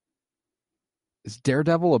 Is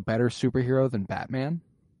Daredevil a better superhero than Batman?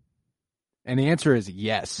 And the answer is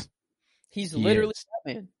yes. He's literally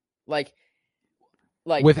Batman. Like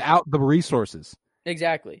without the resources.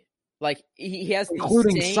 Exactly. Like he has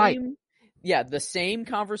including the same sight. Yeah, the same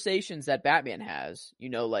conversations that Batman has. You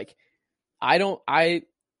know, like I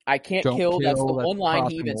can't kill. That's the one line.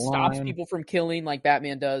 He even stops people from killing, like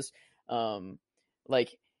Batman does.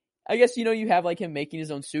 Like, I guess, you know, you have like him making his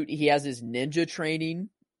own suit. He has his ninja training,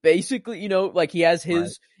 basically. You know, like he has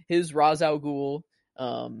his Ra's al Ghul.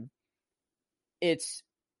 It's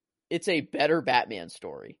a better Batman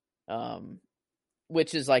story,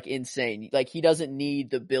 which is like insane. Like, he doesn't need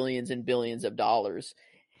the billions and billions of dollars.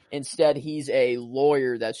 Instead, he's a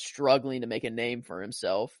lawyer that's struggling to make a name for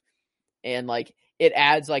himself. And like, it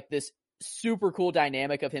adds like this super cool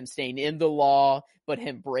dynamic of him staying in the law, but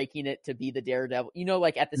him breaking it to be the Daredevil. You know,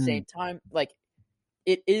 like at the same time, like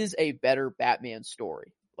it is a better Batman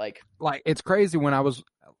story. Like it's crazy when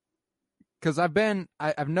because I've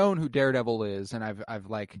known who Daredevil is, and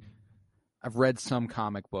I've read some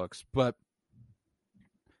comic books, but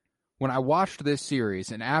when I watched this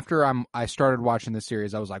series, and after I started watching the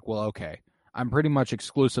series, I was like, well, okay, I'm pretty much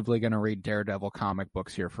exclusively going to read Daredevil comic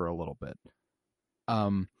books here for a little bit.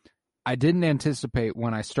 I didn't anticipate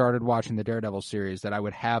when I started watching the Daredevil series that I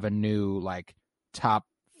would have a new like top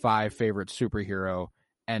 5 favorite superhero,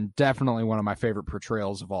 and definitely one of my favorite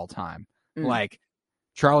portrayals of all time. Like,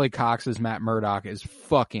 Charlie Cox's Matt Murdock is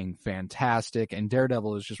fucking fantastic, and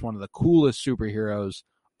Daredevil is just one of the coolest superheroes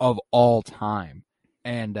of all time.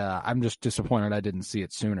 And I'm just disappointed I didn't see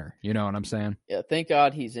it sooner. You know what I'm saying? Yeah, thank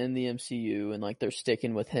God he's in the MCU and like they're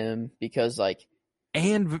sticking with him, because like,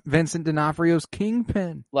 and Vincent D'Onofrio's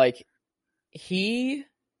Kingpin. Like, it's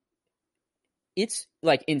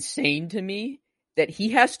like insane to me that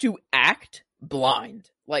he has to act blind.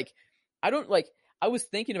 Like, I was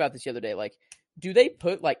thinking about this the other day. Like, do they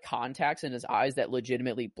put like contacts in his eyes that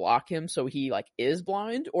legitimately block him so he like is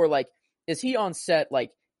blind, or like is he on set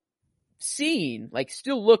like seeing, like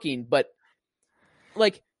still looking, but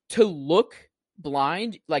like to look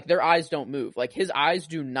blind, like their eyes don't move, like his eyes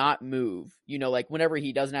do not move, you know, like whenever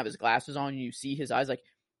he doesn't have his glasses on, you see his eyes, like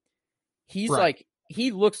he's Right. like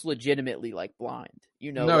he looks legitimately like blind,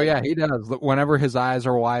 you know. No, like, yeah, he does. Whenever his eyes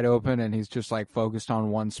are wide open and he's just like focused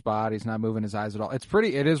on one spot, he's not moving his eyes at all.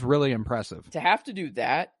 It is really impressive. to have to do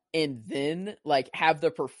that and then like have the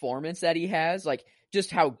performance that he has, like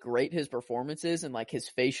just how great his performance is, and like his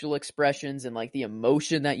facial expressions and like the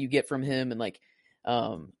emotion that you get from him, and like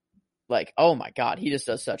oh my god, he just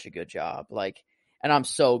does such a good job. Like, and I'm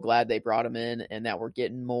so glad they brought him in and that we're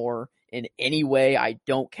getting more in any way. I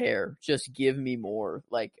don't care. Just give me more.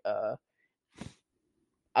 Like,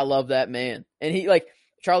 I love that man. And he, like,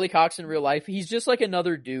 Charlie Cox in real life, he's just like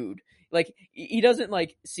another dude. Like, he doesn't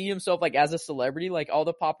like see himself like as a celebrity, like all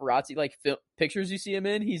the paparazzi, like pictures you see him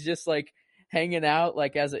in, he's just like hanging out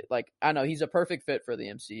like as a, like, I know he's a perfect fit for the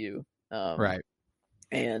MCU. Right.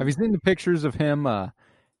 And Have you seen the pictures of him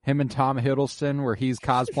and Tom Hiddleston where he's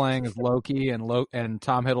cosplaying as Loki and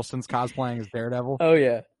Tom Hiddleston's cosplaying as Daredevil? oh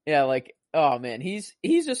yeah. Yeah, like, oh man, he's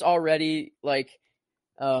just already like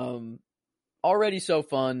already so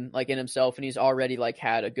fun like in himself, and he's already like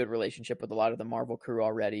had a good relationship with a lot of the Marvel crew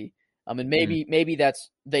already. And maybe that's,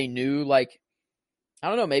 they knew, like, I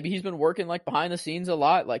don't know, maybe he's been working like behind the scenes a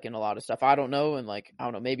lot, like in a lot of stuff. I don't know. And like, I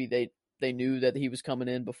don't know, maybe they knew that he was coming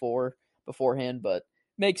in beforehand, but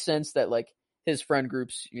makes sense that like his friend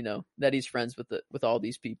groups, you know, that he's friends with all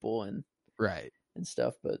these people and Right. and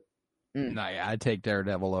stuff. But No, yeah, I take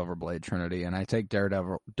Daredevil over Blade Trinity, and I take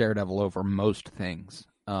Daredevil over most things.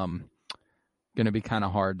 Going to be kind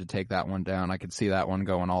of hard to take that one down. I could see that one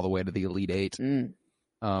going all the way to the Elite Eight.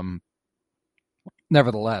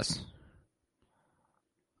 Nevertheless,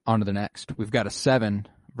 on to the next. We've got a 7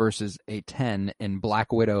 versus a 10 in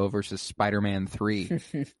Black Widow versus Spider-Man 3.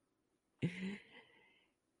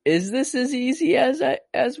 Is this as easy as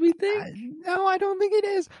we think? No, I don't think it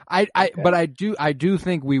is. But I do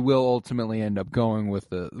think we will ultimately end up going with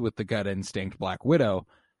the gut instinct Black Widow.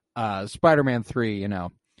 Spider-Man 3, you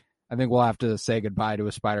know, I think we'll have to say goodbye to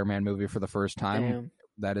a Spider-Man movie for the first time. Damn.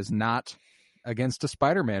 That is not against a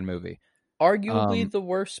Spider-Man movie. Arguably the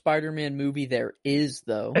worst Spider-Man movie there is,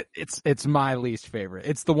 though. It's my least favorite.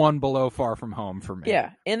 It's the one below Far From Home for me.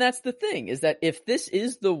 Yeah, and that's the thing, is that if this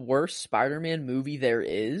is the worst Spider-Man movie there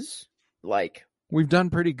is, like, we've done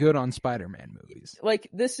pretty good on Spider-Man movies. Like,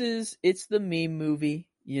 it's the meme movie,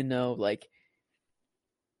 you know, like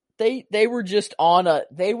they were just on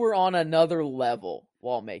another level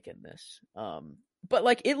while making this. But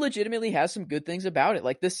like it legitimately has some good things about it.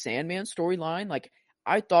 Like the Sandman storyline, like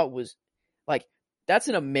I thought was like, that's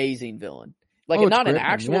an amazing villain. Like, not an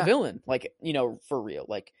actual villain, like, you know, for real.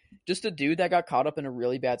 Like, just a dude that got caught up in a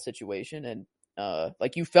really bad situation, and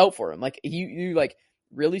like you felt for him. Like you like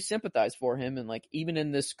really sympathize for him, and like even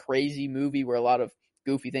in this crazy movie where a lot of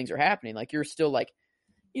goofy things are happening, like you're still like,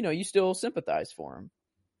 you know, you still sympathize for him.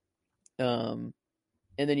 And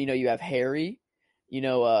then, you know, you have Harry, you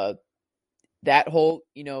know, that whole,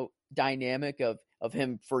 you know, dynamic of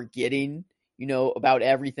him forgetting, you know, about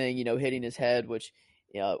everything, you know, hitting his head, which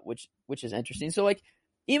is interesting. So like,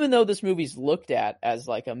 even though this movie's looked at as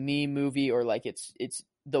like a meme movie, or like it's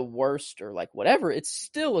the worst, or like whatever, it's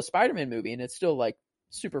still a Spider-Man movie, and it's still like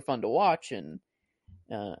super fun to watch and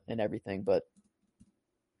everything. But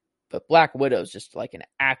Black Widow is just like an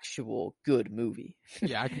actual good movie.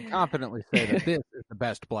 Yeah, I can confidently say that this is the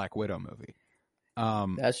best Black Widow movie.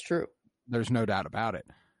 That's true. There's no doubt about it.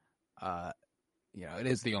 You know, it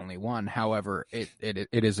is the only one. However, it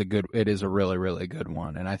is a really, really good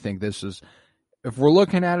one. And I think this is, if we're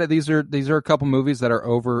looking at it, these are a couple movies that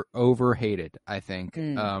are overhated, I think.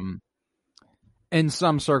 In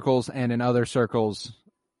some circles, and in other circles,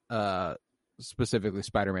 specifically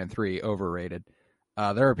Spider-Man 3, overrated.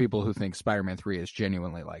 There are people who think Spider-Man 3 is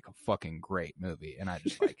genuinely like a fucking great movie, and I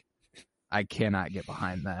just like, I cannot get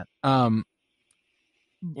behind that. Yeah,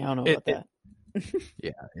 I don't know about that.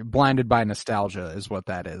 Yeah, blinded by nostalgia is what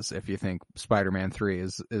that is. If you think Spider-Man 3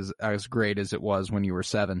 is as great as it was when you were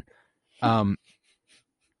 7. But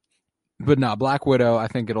no, Black Widow, I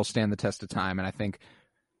think it'll stand the test of time, and I think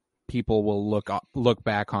people will look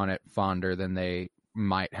back on it fonder than they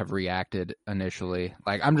might have reacted initially.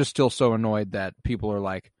 Like, I'm just still so annoyed that people are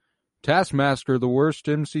like, Taskmaster, the worst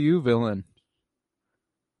MCU villain.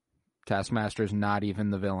 Taskmaster is not even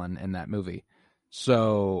the villain in that movie.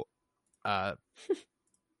 So, like,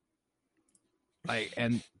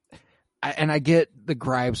 and I get the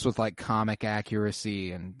gripes with like comic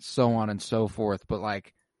accuracy and so on and so forth, but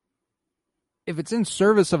like if it's in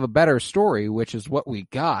service of a better story, which is what we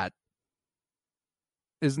got,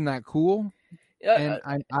 isn't that cool? And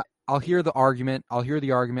I'll hear the argument. I'll hear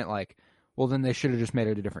the argument like, well, then they should have just made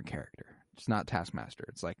it a different character. It's not Taskmaster.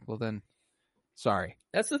 It's like, well, then, sorry.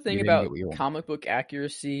 That's the thing about comic book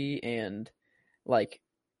accuracy and like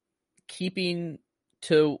keeping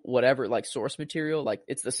to whatever, like source material. Like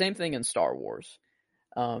it's the same thing in Star Wars.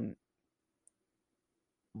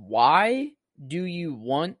 Why do you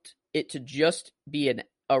want it to just be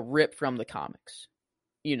a rip from the comics?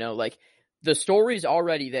 You know, like the story's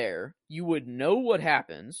already there. You would know what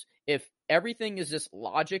happens if everything is just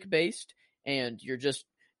logic based and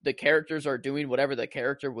the characters are doing whatever the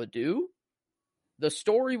character would do. The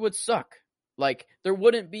story would suck. Like there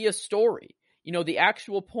wouldn't be a story. You know, the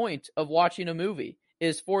actual point of watching a movie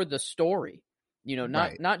is for the story. You know,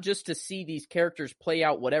 not just to see these characters play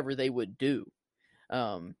out whatever they would do.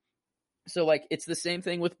 So like it's the same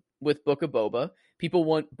thing with Book of Boba. People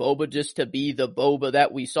want Boba just to be the Boba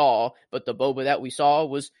that we saw, but the Boba that we saw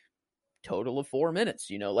was total of 4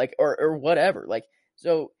 minutes, you know, like or whatever. Like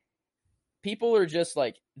so people are just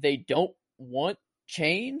like they don't want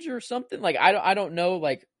change or something. Like I don't know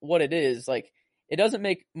like what it is. Like it doesn't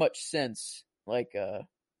make much sense like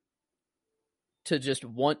to just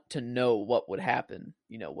want to know what would happen,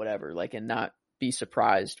 you know, whatever, like and not be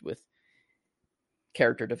surprised with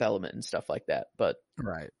character development and stuff like that. But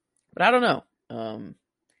I don't know.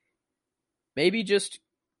 Maybe just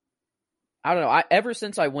I don't know. Ever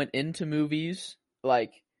since I went into movies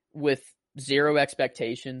like with zero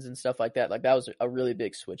expectations and stuff like that was a really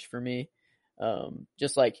big switch for me.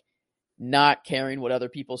 Just like not caring what other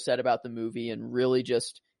people said about the movie and really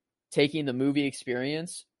just taking the movie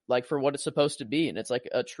experience like for what it's supposed to be. And it's like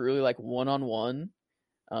a truly like one-on-one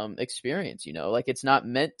experience, you know, like it's not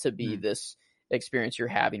meant to be this experience you're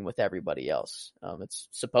having with everybody else. It's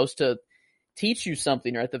supposed to teach you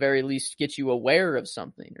something, or at the very least get you aware of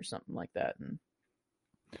something or something like that. And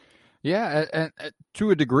yeah, and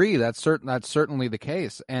to a degree, that's certainly the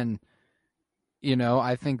case. And you know,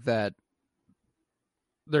 I think that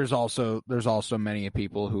there's also many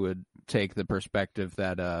people who would take the perspective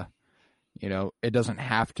that you know, it doesn't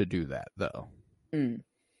have to do that though,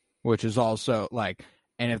 which is also like,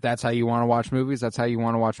 and if that's how you want to watch movies, that's how you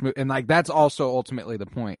want to watch movies. And like that's also ultimately the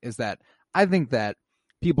point, is that I think that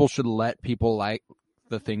people should let people like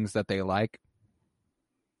the things that they like,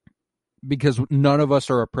 because none of us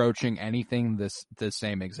are approaching anything the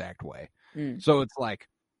same exact way. So it's like,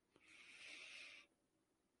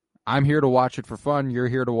 I'm here to watch it for fun. You're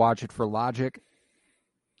here to watch it for logic.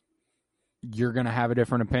 You're going to have a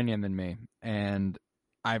different opinion than me. And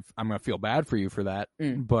I'm going to feel bad for you for that.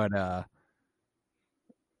 But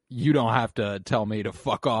you don't have to tell me to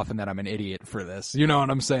fuck off and that I'm an idiot for this. You know what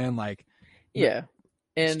I'm saying? Like, yeah.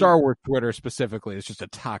 And Star Wars Twitter specifically is just a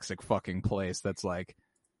toxic fucking place that's like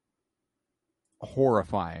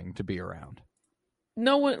horrifying to be around.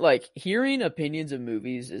 No one, like, hearing opinions of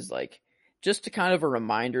movies is like just to kind of a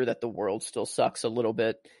reminder that the world still sucks a little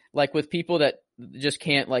bit. Like with people that just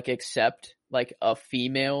can't like accept like a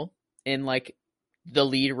female in like the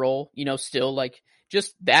lead role, you know, still like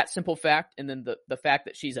just that simple fact. And then the fact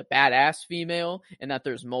that she's a badass female and that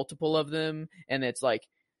there's multiple of them. And it's like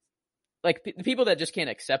the people that just can't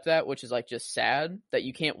accept that, which is like just sad that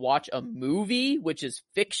you can't watch a movie, which is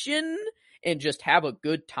fiction, and just have a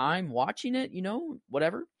good time watching it, you know,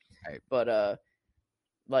 whatever. Right. But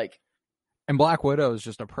like, and Black Widow is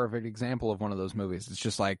just a perfect example of one of those movies. It's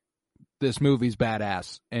just like, this movie's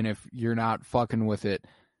badass, and if you're not fucking with it,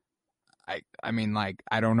 I mean, like,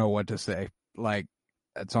 I don't know what to say. Like,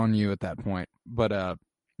 it's on you at that point. But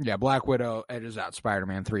yeah, Black Widow edges out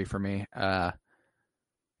Spider-Man 3 for me.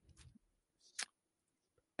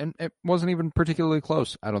 And it wasn't even particularly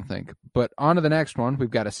close, I don't think. But on to the next one. We've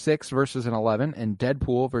got a 6 versus an 11, and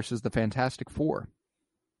Deadpool versus the Fantastic Four.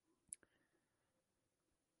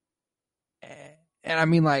 And I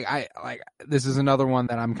mean, like, this is another one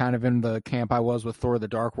that I'm kind of in the camp I was with Thor: The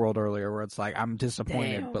Dark World earlier, where it's like, I'm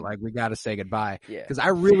disappointed, but like, we got to say goodbye. Because I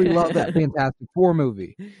really love that Fantastic Four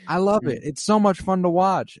movie. I love it. It's so much fun to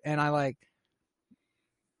watch. And I like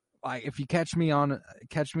if you catch me on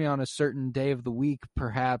a certain day of the week,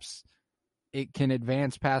 perhaps it can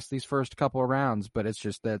advance past these first couple of rounds, but that's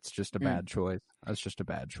just a bad choice. That's just a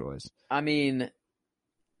bad choice. I mean,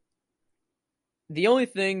 the only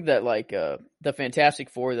thing that like the Fantastic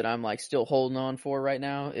Four that I'm like still holding on for right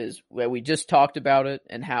now is where we just talked about it,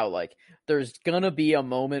 and how like there's gonna be a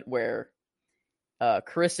moment where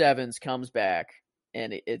Chris Evans comes back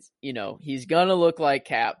and it's, you know, he's gonna look like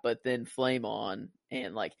Cap, but then flame on,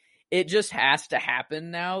 and like it just has to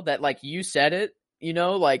happen now that, like, you said it, you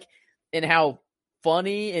know, like, and how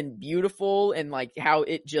funny and beautiful and like how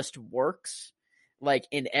it just works, like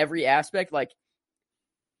in every aspect. Like,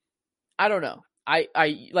 I don't know.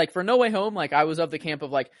 I like for No Way Home, like I was of the camp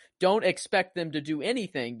of like, don't expect them to do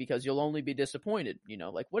anything because you'll only be disappointed, you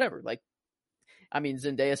know, like whatever. Like, I mean,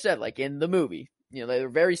 Zendaya said, like in the movie, you know, they're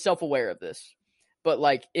very self-aware of this. But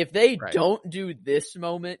like, if they Right. don't do this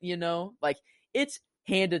moment, you know, like it's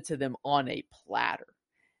handed to them on a platter,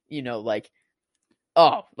 you know, like,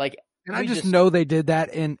 oh, like, And I just know they did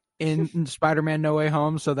that in Spider-Man No Way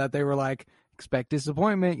Home so that they were like, expect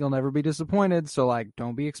disappointment. You'll never be disappointed. So like,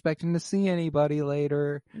 don't be expecting to see anybody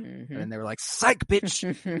later. Mhm. And they were like, psych,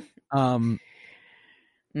 bitch.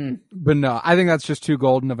 Mm. But no, I think that's just too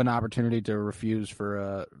golden of an opportunity to refuse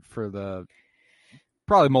for the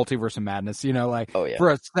probably Multiverse of Madness, you know, like Oh, yeah.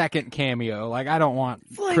 for a second cameo. Like, I don't want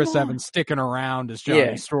Flame Chris on. Evans sticking around as Johnny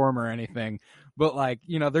Yeah. Storm or anything. But like,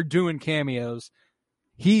 you know, they're doing cameos.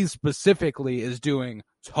 He specifically is doing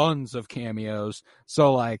tons of cameos.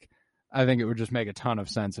 So like, I think it would just make a ton of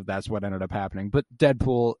sense if that's what ended up happening. But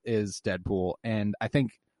Deadpool is Deadpool. And I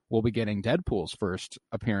think we'll be getting Deadpool's first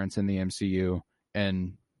appearance in the MCU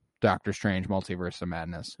and Doctor Strange Multiverse of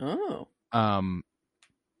Madness. Oh.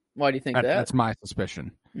 Why do you think that? That's my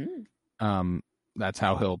suspicion. Mm. That's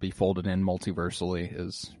how he'll be folded in multiversally,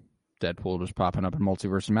 is Deadpool just popping up in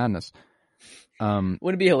Multiverse of Madness. Wouldn't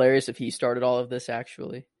it be hilarious if he started all of this,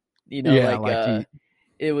 actually? You know, Yeah,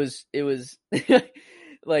 it was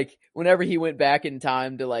like whenever he went back in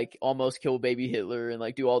time to like almost kill baby Hitler and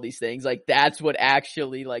like do all these things, like that's what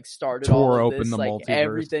actually like started all tore of open this. the Like multiverse.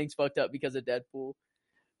 everything's fucked up because of Deadpool.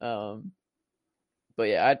 But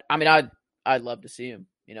yeah, I'd love to see him.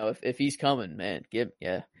 You know, if he's coming, man,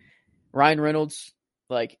 Ryan Reynolds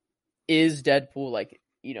like is Deadpool, like,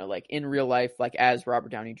 you know, like in real life, like as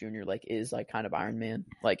Robert Downey Jr. like is like kind of Iron Man.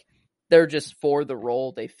 Like they're just for the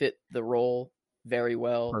role, they fit the role very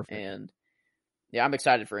well. Perfect. And yeah, I'm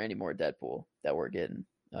excited for any more Deadpool that we're getting.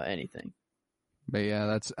 Anything. But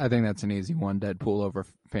yeah, I think that's an easy one, Deadpool over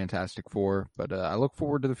Fantastic Four. But I look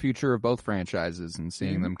forward to the future of both franchises and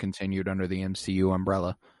seeing them continued under the MCU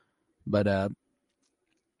umbrella. But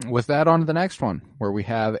with that, on to the next one, where we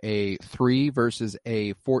have a 3 versus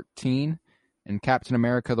a 14 in Captain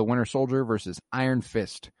America the Winter Soldier versus Iron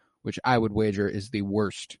Fist, which I would wager is the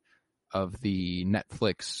worst of the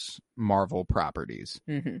Netflix Marvel properties.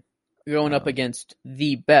 Mm-hmm. Going up against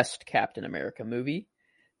the best Captain America movie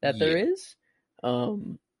that there is.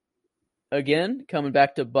 Again, coming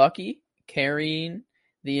back to Bucky carrying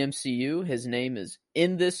the MCU. His name is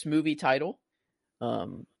in this movie title.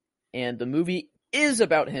 And the movie is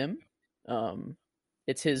about him.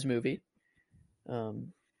 It's his movie.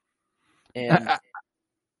 And I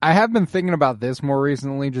have been thinking about this more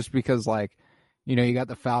recently, just because, like, you know, you got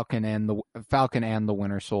the Falcon and the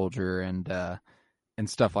Winter Soldier and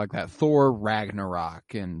stuff like that. Thor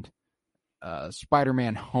Ragnarok and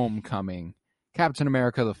Spider-Man Homecoming, Captain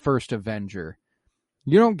America the First Avenger.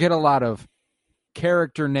 You don't get a lot of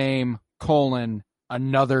character name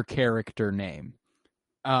another character name.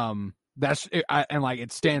 That's it, and like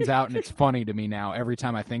it stands out and it's funny to me now every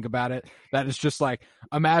time I think about it. That is just like,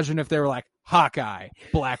 imagine if they were like Hawkeye,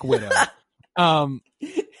 Black Widow,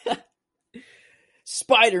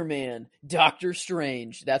 Spider-Man, Doctor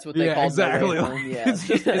Strange. That's what they call exactly. No Way Home. Yeah.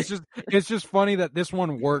 It's just funny that this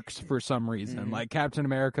one works for some reason. Like Captain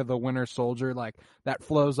America the Winter Soldier, like that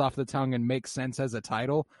flows off the tongue and makes sense as a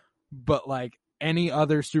title, but like any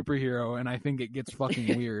other superhero, and I think it gets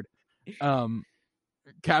fucking weird.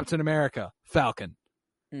 Captain America, Falcon.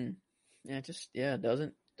 Yeah, it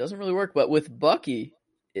doesn't really work. But with Bucky,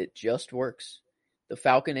 it just works. The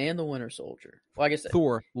Falcon and the Winter Soldier. Well, I guess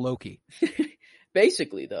Thor, Loki.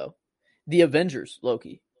 Basically, though, the Avengers,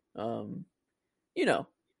 Loki. You know,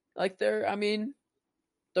 like they're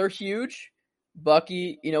huge.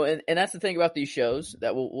 Bucky, you know, and that's the thing about these shows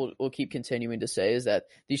that we'll keep continuing to say, is that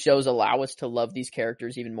these shows allow us to love these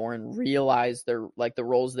characters even more and realize their, like, the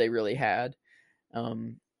roles they really had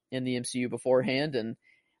in the MCU beforehand. And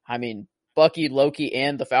I mean, Bucky, Loki,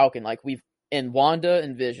 and the Falcon, like and Wanda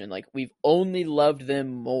and Vision, like we've only loved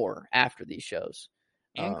them more after these shows.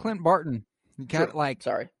 And Clint Barton.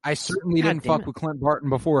 Sorry. I certainly didn't fuck with Clint Barton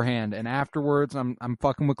beforehand, and afterwards I'm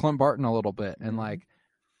fucking with Clint Barton a little bit, and like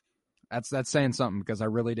that's saying something, because I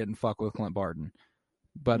really didn't fuck with Clint Barton.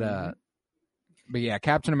 But yeah,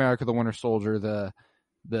 Captain America the Winter Soldier,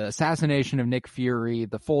 the assassination of Nick Fury,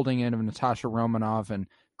 the folding in of Natasha Romanoff and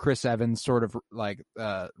Chris Evans, sort of like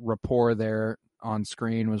rapport there on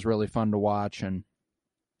screen was really fun to watch. And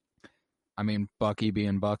I mean, Bucky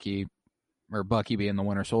being Bucky, or Bucky being the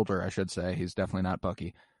Winter Soldier, I should say. He's definitely not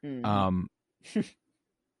Bucky. Mhm.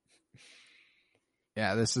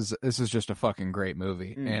 Yeah, this is just a fucking great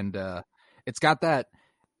movie, Mm. and it's got that.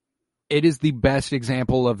 It is the best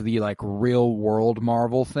example of the like real world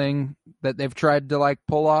Marvel thing that they've tried to like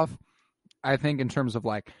pull off. I think in terms of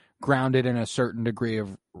like grounded in a certain degree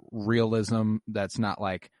of realism that's not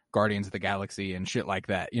like Guardians of the Galaxy and shit like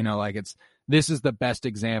that. You know, like this is the best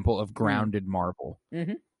example of grounded Marvel.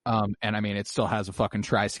 Mhm. And I mean, it still has a fucking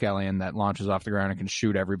Triskelion that launches off the ground and can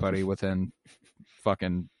shoot everybody within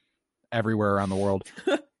fucking everywhere around the world.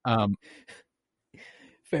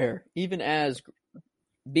 Fair. Even as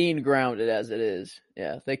being grounded as it is,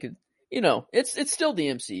 yeah, they could. You know, it's still the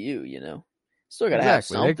MCU. You know, still gotta have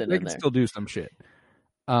something They in can there. still do some shit.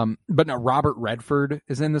 But no, Robert Redford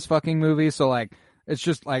is in this fucking movie, so like, it's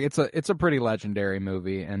just like it's a pretty legendary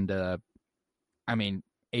movie, and I mean,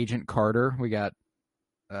 Agent Carter, we got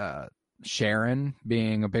Sharon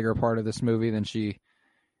being a bigger part of this movie than she.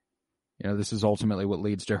 You know, this is ultimately what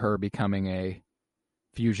leads to her becoming a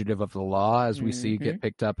fugitive of the law, as we see get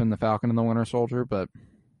picked up in The Falcon and the Winter Soldier. But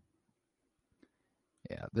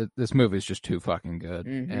yeah, this movie is just too fucking good.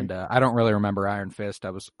 And I don't really remember Iron Fist.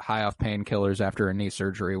 I was high off painkillers after a knee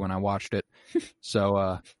surgery when I watched it,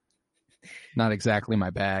 so not exactly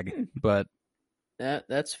my bag. But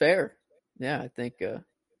that's fair. Yeah, I think.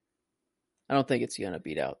 I don't think it's gonna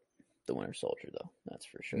beat out the Winter Soldier, though. That's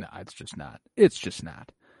for sure. no, it's just not. It's just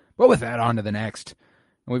not. But with that, on to the next.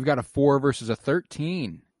 And we've got a 4 versus a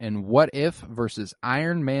 13. And What If versus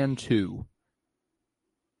Iron Man 2.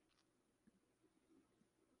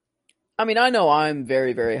 I mean, I know I'm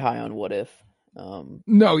very, very high on What If.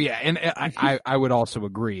 No, yeah, and I would also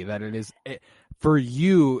agree that it is for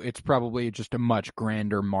you. It's probably just a much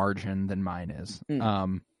grander margin than mine is.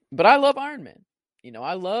 But I love Iron Man. You know,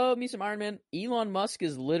 I love me some Iron Man. Elon Musk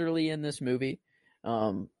is literally in this movie.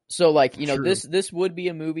 So like, you know, True. this would be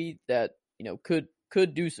a movie that, you know,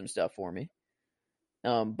 could do some stuff for me.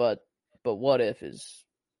 But What If is.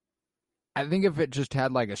 I think if it just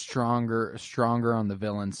had like a stronger on the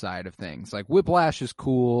villain side of things, like Whiplash is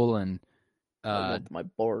cool, and I love my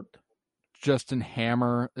board. Justin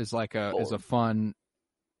Hammer is like is a fun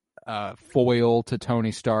foil to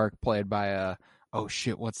Tony Stark, played by oh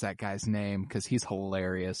shit, what's that guy's name? Because he's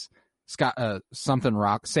hilarious.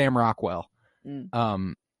 Sam Rockwell.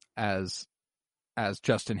 As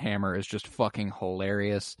Justin Hammer is just fucking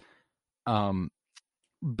hilarious.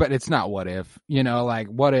 But it's not What If, you know, like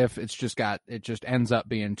What If it just ends up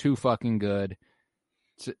being too fucking good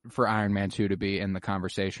for Iron Man 2 to be in the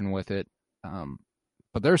conversation with it.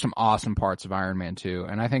 But there's some awesome parts of Iron Man 2,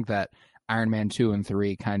 and I think that Iron Man 2 and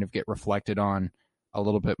 3 kind of get reflected on a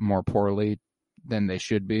little bit more poorly than they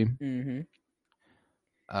should be.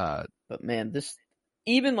 But man, this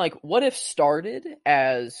even like What If started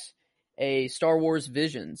as a Star Wars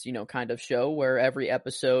Visions, you know, kind of show where every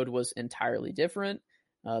episode was entirely different.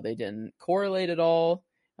 They didn't correlate at all.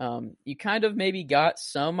 You kind of maybe got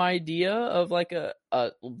some idea of like a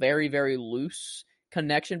very, very loose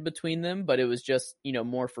connection between them, but it was just, you know,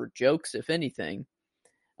 more for jokes, if anything.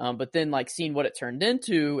 But then like seeing what it turned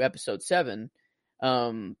into, episode 7,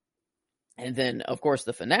 and then of course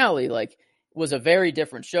the finale, like, was a very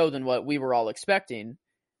different show than what we were all expecting.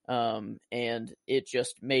 And it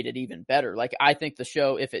just made it even better. Like, I think the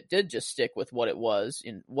show, if it did just stick with what it was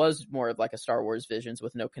and was more of like a Star Wars Visions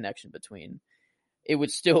with no connection between, it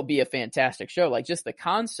would still be a fantastic show. Like, just the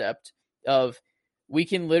concept of we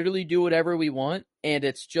can literally do whatever we want, and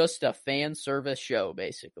it's just a fan service show,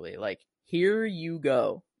 basically. Like, here you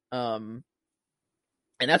go. And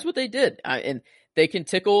that's what they did. And they can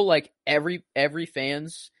tickle like every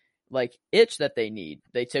fan's like itch that they need.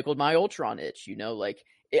 They tickled my Ultron itch, you know, like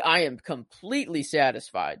I am completely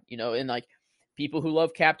satisfied, you know, and like people who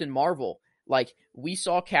love Captain Marvel, like we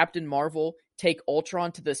saw Captain Marvel take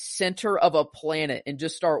Ultron to the center of a planet and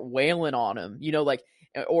just start wailing on him, you know, like,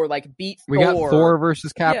 or like beat we Thor. got Thor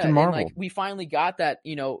versus Captain Marvel. And like we finally got that,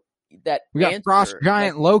 you know, that we got answer. Frost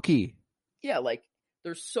Giant like, Loki. Yeah, like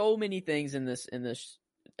there's so many things in this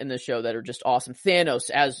show that are just awesome. Thanos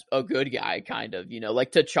as a good guy, kind of, you know,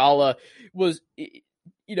 like T'Challa was,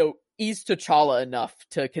 you know, he's T'Challa enough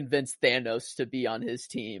to convince Thanos to be on his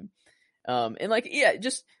team. And like, yeah,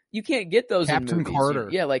 just, you can't get those Captain in movies. Carter.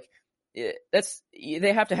 Yeah, like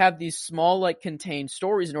they have to have these small, like, contained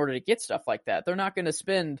stories in order to get stuff like that. They're not going to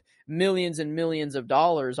spend millions and millions of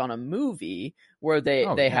dollars on a movie where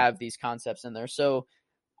they have these concepts in there. So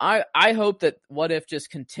I hope that What If just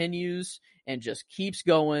continues and just keeps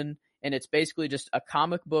going, and it's basically just a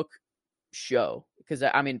comic book show. Because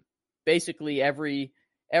I mean, basically every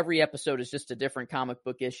every episode is just a different comic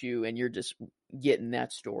book issue, and you're just getting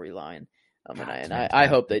that storyline. And I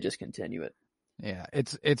hope they just continue it. Yeah,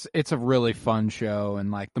 it's a really fun show,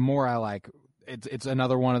 and like the more I like, it's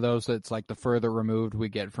another one of those that's like the further removed we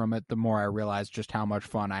get from it, the more I realize just how much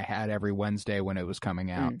fun I had every Wednesday when it was coming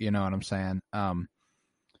out. You know what I'm saying?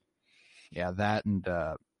 Yeah, that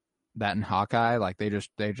and Hawkeye, like they just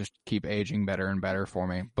keep aging better and better for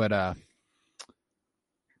me. But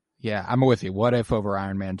yeah, I'm with you. What If over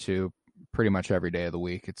Iron Man 2 pretty much every day of the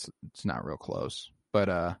week. It's not real close.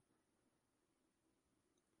 But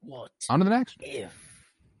what on to the next. If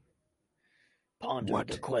ponder What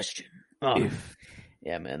the question. if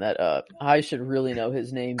Yeah, man, that I should really know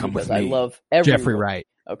his name Come because with I me. love everyone. Jeffrey Wright.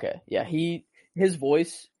 Okay, yeah, his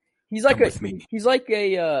voice. He's like Come with me. He's like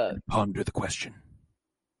a. Ponder the question.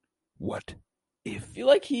 What I if? feel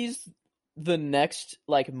like he's the next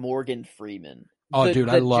like Morgan Freeman. Oh, dude,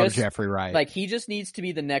 I love Jeffrey Wright. Like he just needs to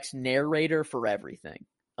be the next narrator for everything.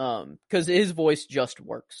 Because his voice just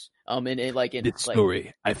works. And it like in This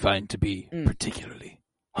story I find to be particularly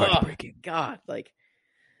heartbreaking. God, like,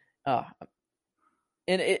 and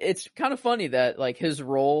it's kind of funny that like his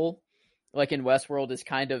role, like in Westworld, is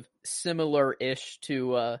kind of similar-ish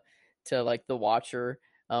to like the Watcher,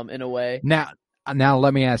 in a way. Now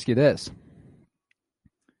let me ask you this: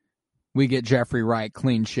 we get Jeffrey Wright,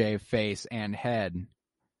 clean shave face and head.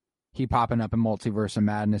 He popping up in Multiverse of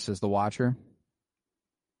Madness as the Watcher.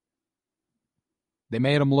 They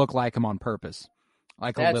made him look like him on purpose,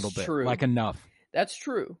 like That's a little bit, true. like enough. That's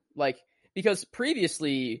true. Like because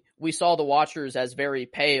previously we saw the Watchers as very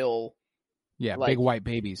pale. Yeah, like, big white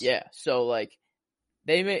babies. Yeah, so like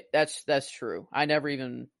they made that's true. I never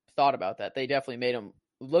even thought about that. They definitely made him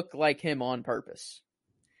look like him on purpose.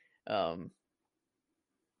 I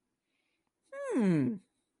don't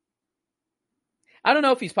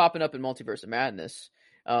know if he's popping up in Multiverse of Madness.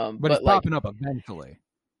 But it's popping up eventually.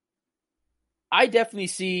 I definitely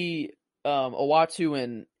see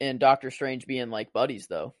Uatu and Doctor Strange being like buddies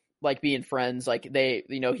though. Like being friends, like they,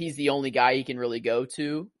 he's the only guy he can really go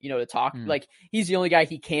to, to talk. Like he's the only guy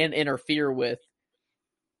he can interfere with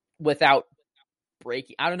without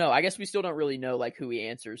breaking. I don't know. I guess we still don't really know like who he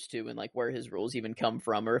answers to and like where his rules even come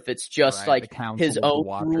from, or if it's just like his own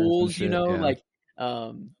rules, like.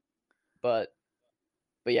 But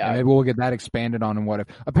yeah, maybe we'll get that expanded on in What If.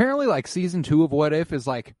 Apparently, like season 2 of What If is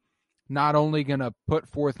like not only going to put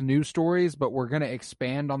forth new stories, but we're going to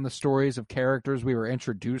expand on the stories of characters we were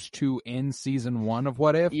introduced to in season 1 of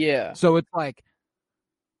What If. Yeah. So it's like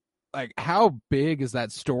how big is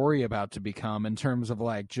that story about to become in terms of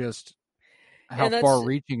like just how far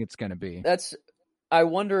reaching it's going to be? I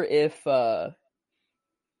wonder if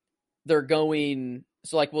they're going.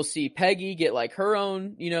 So like we'll see Peggy get like her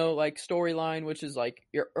own, like storyline, which is like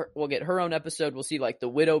we'll get her own episode. We'll see like the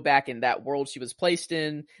Widow back in that world she was placed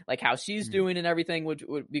in, like how she's doing and everything, which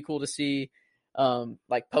would be cool to see.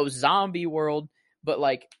 Like post-zombie world, but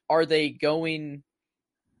like are they going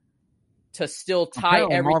to still tie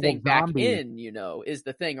everything back in, is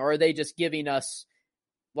the thing, or are they just giving us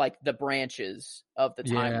like the branches of the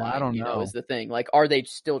timeline? I don't know. Is the thing. Like are they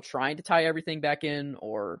still trying to tie everything back in,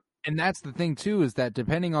 or? And that's the thing, too, is that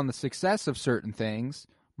depending on the success of certain things,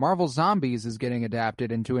 Marvel Zombies is getting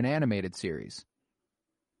adapted into an animated series.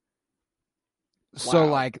 Wow. So,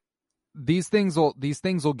 like, these things will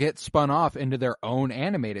get spun off into their own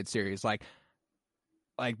animated series. Like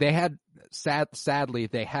they had, sadly,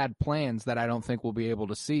 they had plans that I don't think we'll be able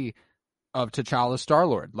to see of T'Challa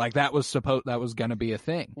Star-Lord. Like, that was going to be a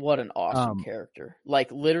thing. What an awesome character.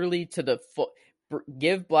 Like, literally to the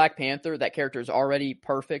give Black Panther, that character is already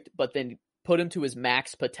perfect, but then put him to his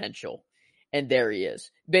max potential, and there he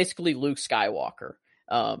is. Basically Luke Skywalker.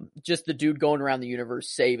 Just the dude going around the universe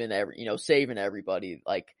saving everybody.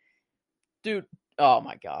 Like, dude, oh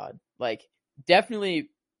my God. Like, definitely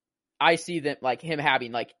I see that like him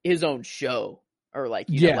having like his own show, or like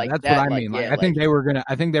that's what I mean. Like, I think they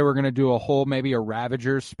were gonna do a whole maybe a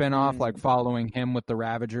Ravagers spinoff, like following him with the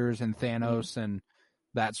Ravagers and Thanos and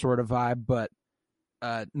that sort of vibe, but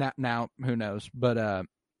now who knows? But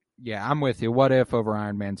yeah, I'm with you. What If over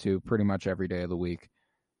Iron Man 2 pretty much every day of the week.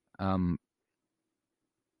 And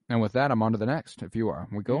with that, I'm on to the next. If you are,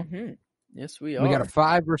 we go. Yes, we are. We got a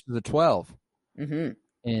 5 versus a 12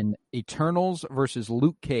 in Eternals versus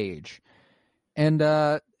Luke Cage, and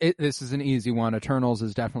this is an easy one. Eternals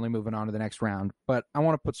is definitely moving on to the next round, but I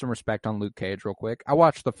want to put some respect on Luke Cage real quick. I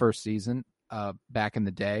watched the first season back in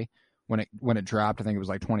the day. When it dropped, I think it was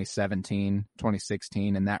like 2017,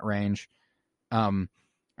 2016, in that range. I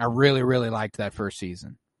really, really liked that first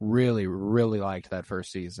season. Really, really liked that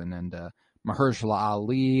first season. And Mahershala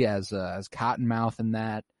Ali as Cottonmouth in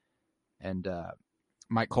that, and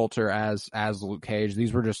Mike Coulter as Luke Cage.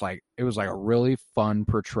 These were just like, it was like a really fun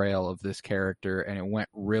portrayal of this character, and it went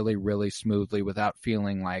really, really smoothly without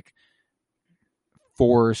feeling like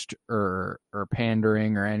forced or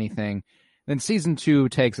pandering or anything. Then season 2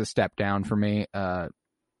 takes a step down for me.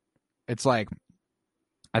 It's like,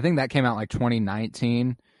 I think that came out like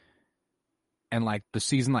 2019, and like the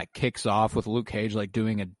season like kicks off with Luke Cage like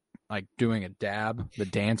doing a dab, the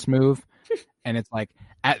dance move. And it's like,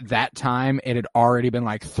 at that time, it had already been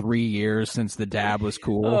like 3 years since the dab was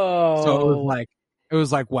cool. Oh. So it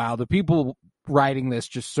was like, wow, the people writing this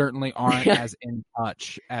just certainly aren't as in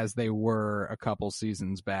touch as they were a couple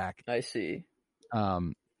seasons back. I see. Huh.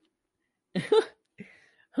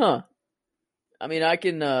 I mean, I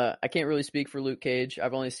can't really speak for Luke Cage.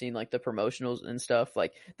 I've only seen like the promotionals and stuff.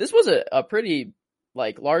 Like, this was a pretty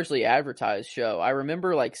like largely advertised show. I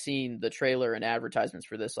remember like seeing the trailer and advertisements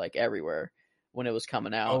for this like everywhere when it was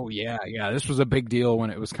coming out. Oh yeah. This was a big deal when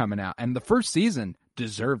it was coming out, and the first season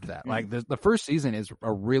deserved that. Like the first season is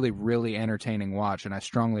a really, really entertaining watch, and I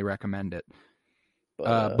strongly recommend it.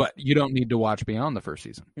 But you don't need to watch beyond the first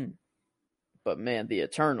season. But man, the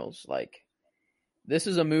Eternals, like, this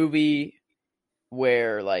is a movie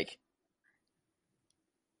where like,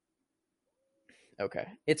 okay,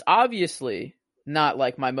 it's obviously not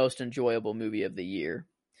like my most enjoyable movie of the year.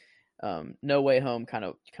 No Way Home kind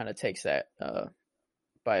of takes that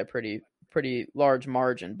by a pretty large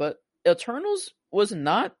margin, but Eternals was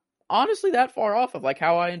not honestly that far off of like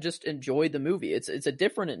how I just enjoyed the movie. It's a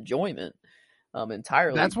different enjoyment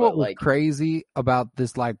entirely. That's what was crazy about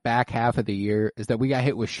this like back half of the year, is that we got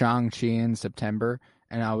hit with Shang-Chi in September,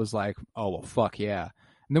 and I was like, oh well, fuck yeah.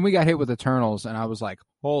 And then we got hit with Eternals, and I was like,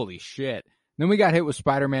 holy shit. And then we got hit with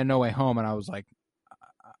Spider-Man No Way Home, and I was like,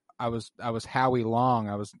 I was Howie Long,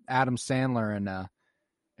 I was Adam Sandler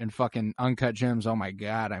and fucking Uncut Gems. Oh my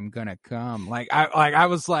god, I'm gonna come. I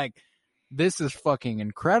was like, this is fucking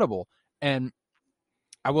incredible. And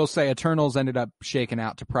I will say Eternals ended up shaking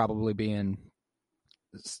out to probably being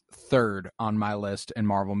third on my list in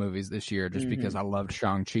Marvel movies this year, just because I loved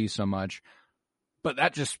Shang-Chi so much. But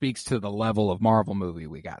that just speaks to the level of Marvel movie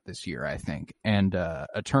we got this year, I think. And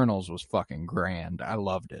Eternals was fucking grand. I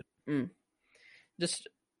loved it. Just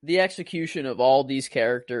the execution of all these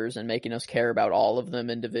characters and making us care about all of them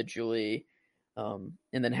individually, and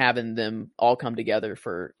then having them all come together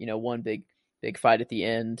for, one big fight at the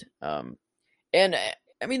end. And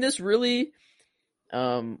I mean, this really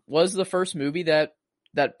was the first movie that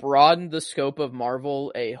broadened the scope of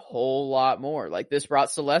Marvel a whole lot more. Like, this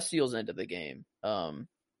brought Celestials into the game.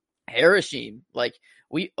 Hiroshima, like,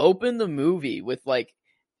 we opened the movie with like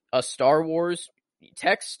a Star Wars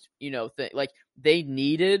text, thing. Like, they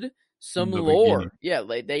needed some lore. Beginning. Yeah,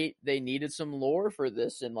 like they needed some lore for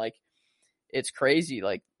this, and like, it's crazy,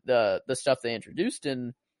 like the stuff they introduced,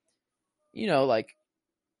 and like,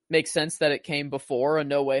 makes sense that it came before a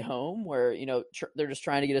No Way Home, where they're just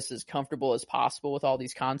trying to get us as comfortable as possible with all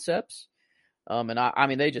these concepts. And I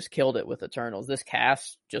mean, they just killed it with Eternals. This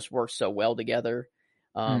cast just works so well together.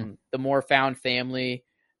 The more found family,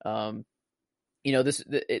 they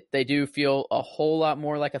do feel a whole lot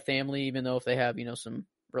more like a family, even though if they have, some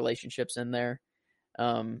relationships in there.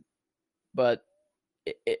 But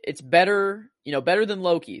it's better, better than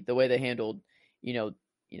Loki, the way they handled,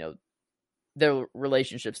 their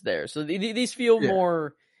relationships there. So these feel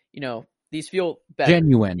more, these feel better.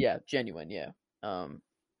 Genuine. Yeah, genuine. Yeah.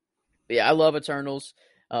 But yeah, I love Eternals.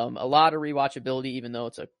 A lot of rewatchability, even though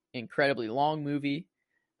it's an incredibly long movie.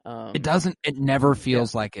 It never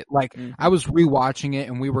feels like it. Like, I was rewatching it,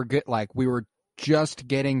 and we were just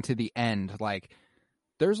getting to the end. Like,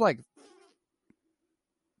 there's like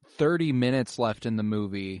 30 minutes left in the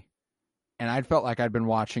movie, and I felt like I'd been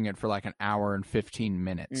watching it for like an hour and 15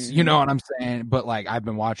 minutes. You know what I'm saying? But like, I've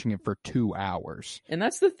been watching it for 2 hours. And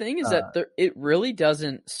that's the thing, is that it really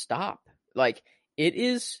doesn't stop. Like, it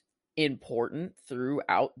is important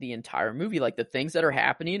throughout the entire movie. Like, the things that are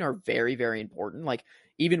happening are very, very important. Like,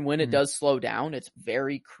 even when it does slow down, it's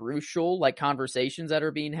very crucial, like conversations that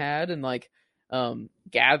are being had, and like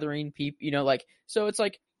gathering people, like, so it's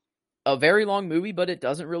like a very long movie, but it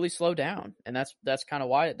doesn't really slow down. And that's kind of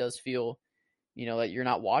why it does feel, that you're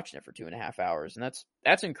not watching it for 2.5 hours. And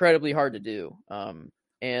that's incredibly hard to do.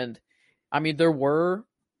 And I mean,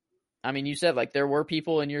 you said like there were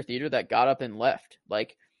people in your theater that got up and left,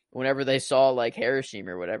 like whenever they saw like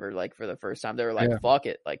Hiroshima or whatever, like for the first time, they were like, fuck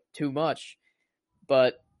it, like too much.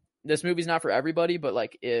 But this movie's not for everybody, but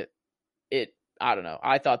like it, I don't know.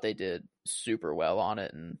 I thought they did super well on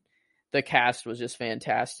it, and the cast was just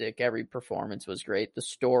fantastic. Every performance was great. The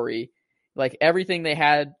story like everything they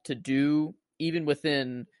had to do, even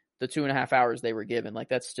within the 2.5 hours they were given, like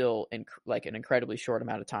that's still like an incredibly short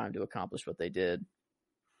amount of time to accomplish what they did.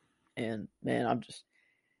 And man, I'm just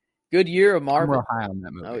good year of Marvel. I'm real high on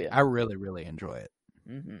that movie. Oh yeah, I really, really enjoy it.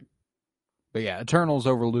 mm-hmm. But yeah, Eternals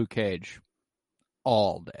over Luke Cage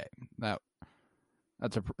all day.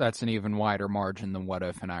 That's an even wider margin than What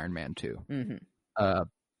If and Iron Man 2. Mm-hmm.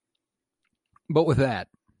 But with that,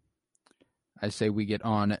 I say we get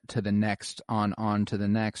on to the next. On to the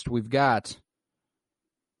next. We've got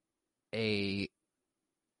a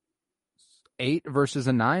 8 versus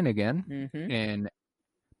a 9 again in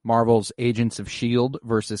Marvel's Agents of S.H.I.E.L.D.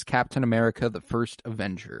 versus Captain America: The First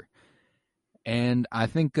Avenger. And I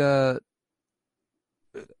think this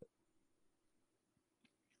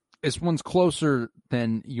one's closer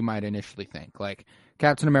than you might initially think. Like,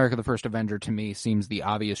 Captain America: The First Avenger to me seems the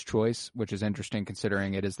obvious choice, which is interesting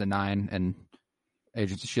considering it is the 9 and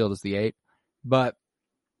Agents of S.H.I.E.L.D. is the 8. But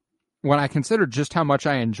when I consider just how much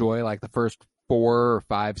I enjoy like the first 4 or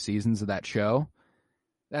 5 seasons of that show,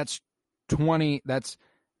 that's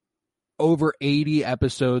over 80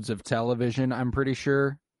 episodes of television, I'm pretty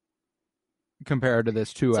sure, compared to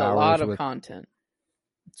this 2 hours. It's a lot of content.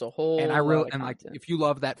 It's a whole lot of content. Like, if you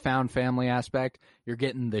love that found family aspect, you're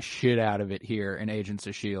getting the shit out of it here in Agents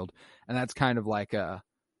of S.H.I.E.L.D. And that's kind of like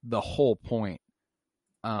the whole point.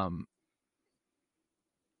 And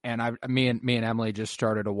me and Emily just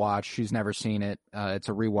started to watch. She's never seen it. It's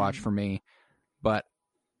a rewatch for me, but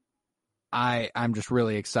I'm just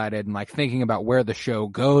really excited and like thinking about where the show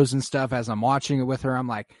goes and stuff as I'm watching it with her. I'm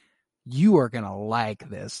like, you are gonna like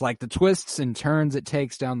this. Like the twists and turns it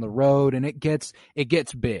takes down the road, and it gets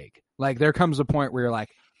big. Like there comes a point where you're like,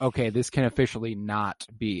 okay, this can officially not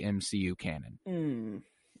be MCU canon.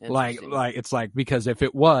 Like it's like, because if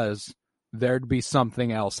it was, there'd be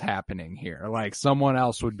something else happening here. Like someone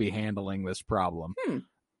else would be handling this problem.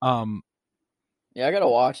 Yeah, I gotta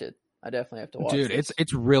watch it. I definitely have to watch it. Dude,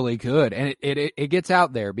 it's really good. And it gets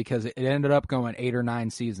out there because it ended up going 8 or 9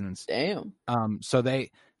 seasons. Damn. So they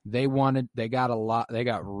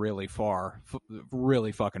got really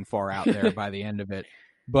fucking far out there by the end of it.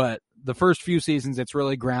 But the first few seasons, it's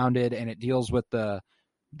really grounded, and it deals with the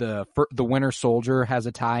Winter Soldier has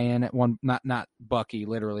a tie-in at one, not Bucky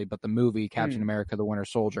literally, but the movie Captain America: The Winter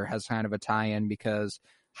Soldier has kind of a tie-in because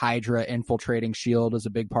Hydra infiltrating S.H.I.E.L.D. is a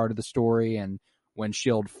big part of the story, and when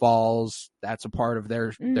S.H.I.E.L.D. falls, that's a part of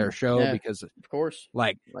their show because, of course,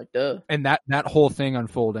 like duh. And that whole thing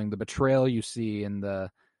unfolding, the betrayal you see, and the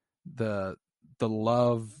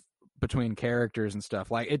love between characters and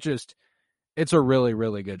stuff, like it's a really,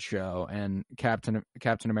 really good show. And Captain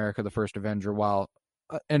America: The First Avenger, while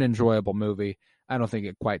an enjoyable movie, I don't think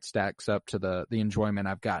it quite stacks up to the enjoyment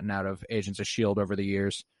I've gotten out of Agents of S.H.I.E.L.D. over the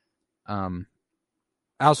years.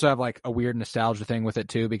 I also have like a weird nostalgia thing with it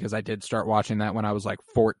too, because I did start watching that when I was like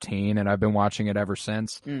 14, and I've been watching it ever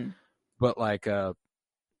since. But like,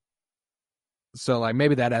 so like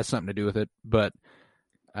maybe that has something to do with it. But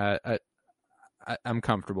I'm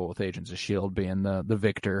comfortable with Agents of S.H.I.E.L.D. being the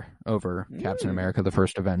victor over Captain America: The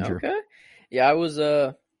First Avenger. Okay. Yeah, I was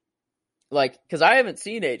like, because I haven't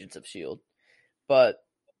seen Agents of S.H.I.E.L.D., but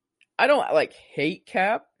I don't like hate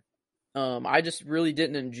Cap. I just really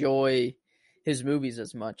didn't enjoy his movies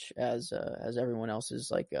as much as everyone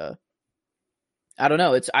else's. Like, I don't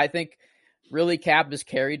know. I think really Cap is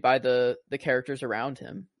carried by the characters around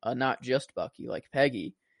him, not just Bucky, like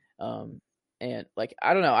Peggy, and like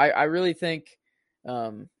I don't know. I really think,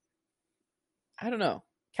 I don't know.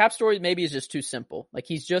 Cap's story maybe is just too simple. Like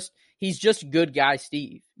he's just good guy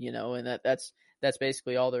Steve, you know, and that's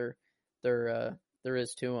basically all there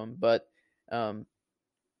is to him. But like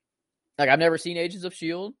I've never seen Agents of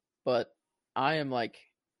S.H.I.E.L.D., but I am like,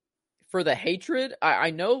 for the hatred,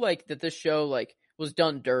 I know like that this show like was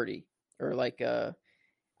done dirty, or like I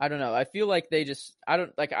don't know. I feel like they just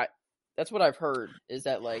that's what I've heard, is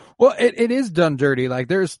that like, well, it is done dirty. Like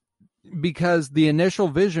because the initial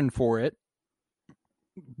vision for it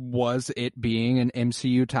was it being an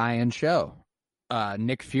MCU tie-in show.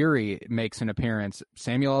 Nick Fury makes an appearance.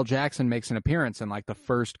 Samuel L. Jackson makes an appearance in like the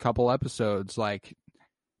first couple episodes. Like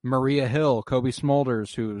Maria Hill, Kobe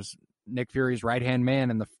Smulders, who's Nick Fury's right-hand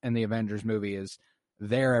man in the Avengers movie, is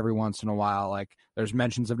there every once in a while. Like there's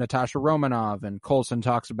mentions of Natasha Romanoff, and Coulson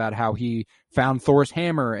talks about how he found Thor's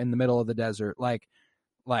hammer in the middle of the desert.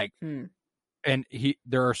 And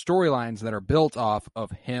there are storylines that are built off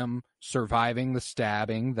of him surviving the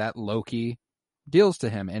stabbing that Loki deals to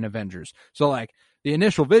him in Avengers. So like the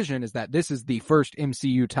initial vision is that this is the first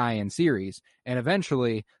MCU tie-in series, and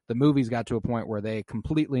eventually the movies got to a point where they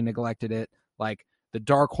completely neglected it. Like the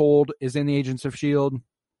Darkhold is in the Agents of S.H.I.E.L.D.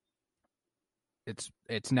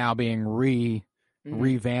 it's now being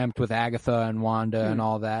revamped with Agatha and Wanda and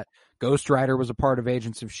all that. Ghost Rider was a part of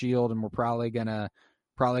Agents of S.H.I.E.L.D. and we're probably gonna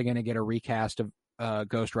get a recast of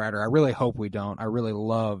Ghost Rider. I really hope we don't. I really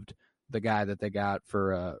loved the guy that they got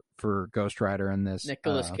for Ghost Rider in this.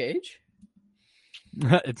 Nicolas Cage?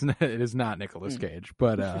 It is not Nicolas Cage,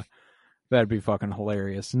 but that'd be fucking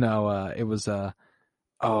hilarious. No, it was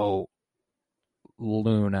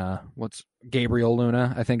Luna. What's Gabriel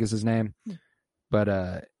Luna, I think is his name.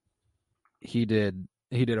 But he did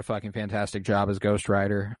a fucking fantastic job as Ghost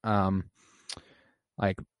Rider.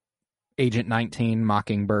 Like Agent 19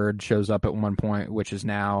 Mockingbird shows up at one point, which is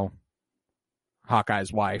now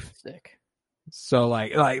Hawkeye's wife. Sick. So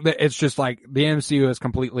like it's just like the MCU has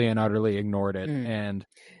completely and utterly ignored it, and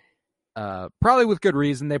probably with good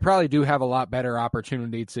reason. They probably do have a lot better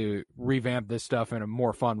opportunity to revamp this stuff in a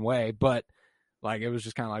more fun way, but like it was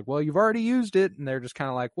just kind of like, well, you've already used it, and they're just kind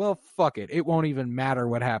of like, well, fuck it, it won't even matter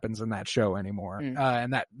what happens in that show anymore,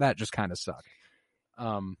 and that just kind of sucked.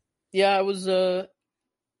 Yeah, I was just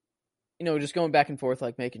going back and forth,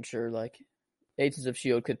 like making sure like Agents of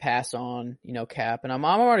S.H.I.E.L.D. could pass on, Cap, and I'm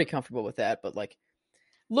already comfortable with that, but like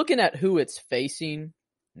looking at who it's facing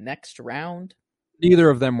next round, neither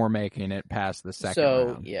of them were making it past the second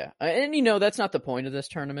round. Yeah, and that's not the point of this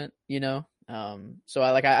tournament, So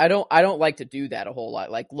I don't like to do that a whole lot,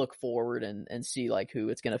 like look forward and see like who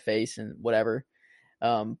it's gonna face and whatever.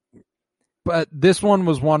 But this one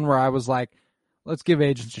was one where I was like, let's give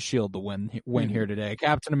Agents of S.H.I.E.L.D. the win here today.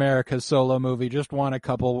 Captain America's solo movie just won a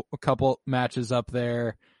couple matches up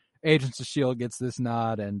there. Agents of S.H.I.E.L.D. gets this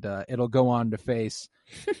nod, and it'll go on to face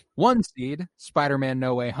 1 seed Spider-Man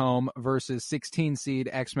No Way Home versus 16 seed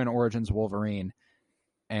X-Men Origins Wolverine.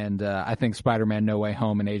 And I think Spider-Man No Way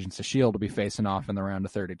Home and Agents of S.H.I.E.L.D. will be facing off in the round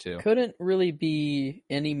of 32. Couldn't really be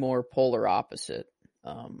any more polar opposite.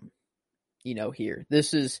 Here.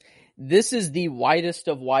 This is the widest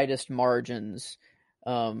of widest margins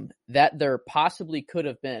that there possibly could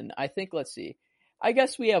have been. I think, let's see. I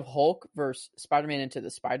guess we have Hulk versus Spider-Man Into the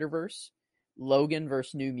Spider-Verse, Logan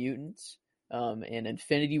versus New Mutants, and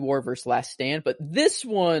Infinity War versus Last Stand. But this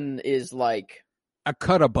one is like a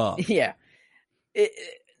cut above. Yeah.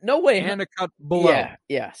 No Way and a cut below.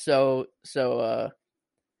 Yeah. So this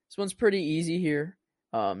one's pretty easy here.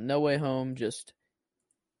 No Way Home, just,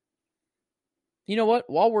 you know what?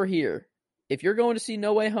 While we're here, if you're going to see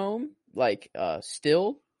No Way Home, like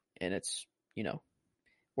still, and it's,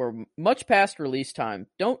 we're much past release time,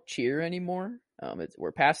 don't cheer anymore.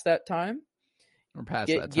 We're past that time. We're past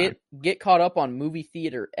that time. Get caught up on movie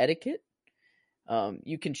theater etiquette.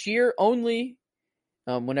 You can cheer only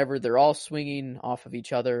whenever they're all swinging off of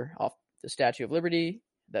each other, off the Statue of Liberty.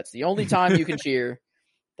 That's the only time you can cheer.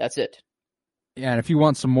 That's it. Yeah, and if you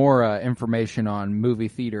want some more information on movie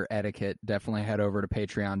theater etiquette, definitely head over to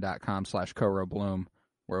patreon.com/CoroBloom,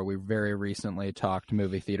 where we very recently talked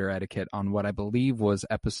movie theater etiquette on what I believe was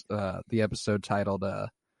the episode titled,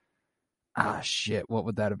 what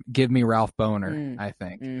would that have? Give Me Ralph Boner, I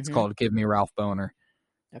think. It's called Give Me Ralph Boner.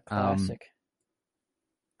 A classic.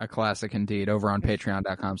 A classic indeed, over on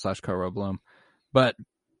patreon.com/CoroBloom. But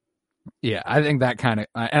yeah, I think that kind of,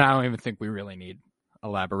 and I don't even think we really need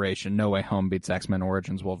elaboration. No Way Home beats X-Men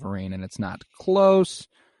Origins Wolverine, and it's not close.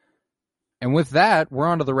 And with that, we're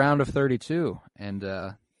on to the round of 32, and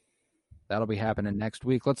that'll be happening next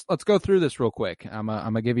week. Let's go through this real quick. I'm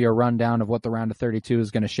gonna give you a rundown of what the round of 32 is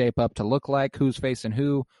going to shape up to look like, who's facing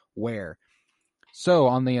who, where. So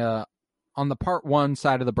on the part 1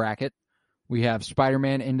 side of the bracket, we have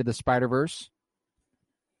Spider-Man Into the Spider-Verse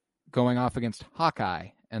going off against Hawkeye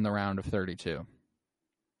in the round of 32.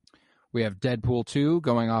 We have Deadpool 2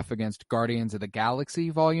 going off against Guardians of the Galaxy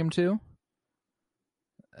Volume 2.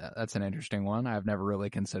 That's an interesting one. I've never really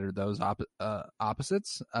considered those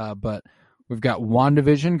opposites. But we've got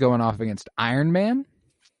WandaVision going off against Iron Man.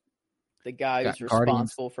 The guy who's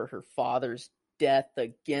responsible for her father's death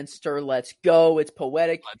against her. Let's go. It's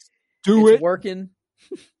poetic. Let's do it. It's working.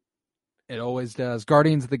 It always does.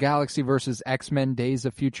 Guardians of the Galaxy versus X-Men Days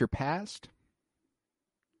of Future Past.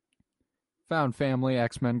 Found family,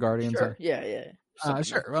 X-Men, Guardians. Sure. Yeah.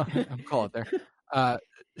 Sure. Well, I'll call it there.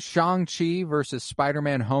 Shang-Chi versus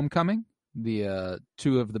Spider-Man Homecoming, the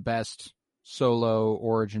 2 of the best solo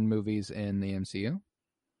origin movies in the MCU.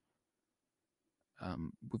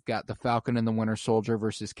 We've got The Falcon and the Winter Soldier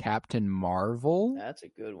versus Captain Marvel. That's a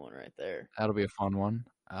good one right there. That'll be a fun one.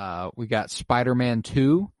 We got Spider-Man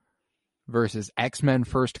 2 versus X-Men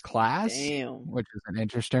First Class, which is an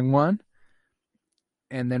interesting one.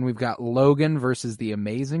 And then we've got Logan versus The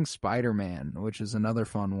Amazing Spider-Man, which is another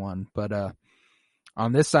fun one. But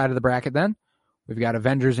on this side of the bracket then, We've got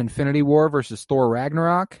Avengers Infinity War versus Thor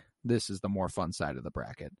Ragnarok. This is the more fun side of the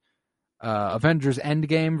bracket. Avengers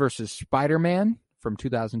Endgame versus Spider-Man from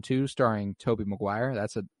 2002, starring Tobey Maguire.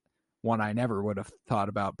 That's one I never would have thought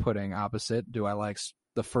about putting opposite. Do I like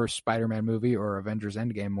the first Spider-Man movie or Avengers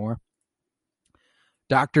Endgame more?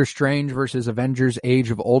 Doctor Strange versus Avengers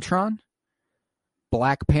Age of Ultron.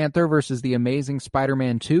 Black Panther versus The Amazing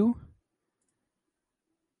Spider-Man 2.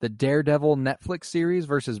 The Daredevil Netflix series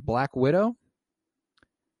versus Black Widow.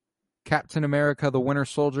 Captain America the Winter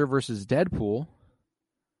Soldier versus Deadpool.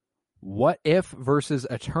 What If versus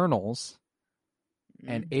Eternals.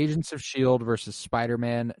 And Agents of S.H.I.E.L.D. versus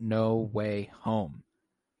Spider-Man No Way Home.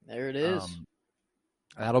 There it is.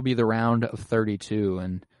 That'll be the round of 32.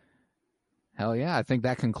 And hell yeah, I think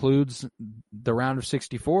that concludes the round of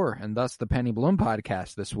 64 and thus the Penny Bloom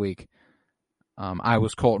podcast this week. I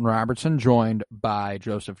was Colton Robertson, joined by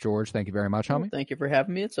Joseph George. Thank you very much, homie. Thank you for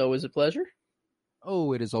having me. It's always a pleasure.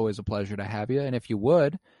 Oh, it is always a pleasure to have you. And if you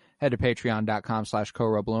would, head to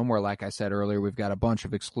patreon.com/CoroBloom, where, like I said earlier, we've got a bunch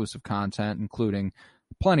of exclusive content, including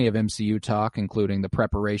plenty of MCU talk, including the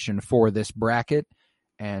preparation for this bracket.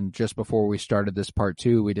 And just before we started this part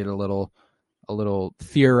 2, we did a little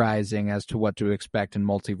theorizing as to what to expect in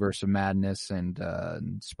Multiverse of Madness and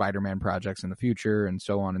Spider-Man projects in the future, and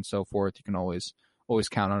so on and so forth. You can always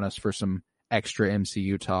count on us for some extra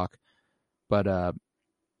MCU talk. But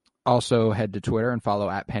also head to Twitter and follow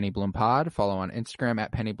 @PennyBloomPod. Follow on Instagram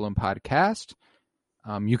 @PennyBloomPodcast.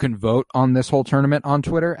 You can vote on this whole tournament on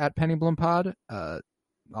Twitter @PennyBloomPod.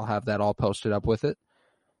 I'll have that all posted up with it.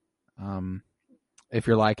 If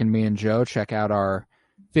you're liking me and Joe, check out our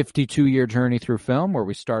 52-year journey through film, where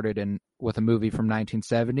we started with a movie from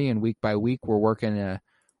 1970, and week by week we're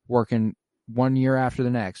working 1 year after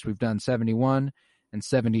the next. We've done 71 and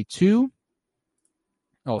 72.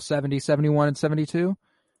 70, 71, and 72.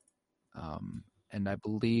 And I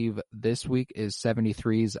believe this week is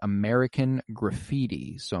 73's American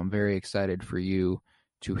Graffiti. So I'm very excited for you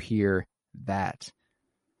to hear that.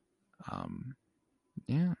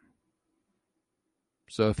 Yeah.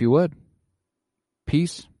 So if you would,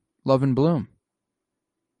 peace, love, and bloom.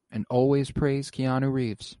 And always praise Keanu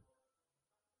Reeves.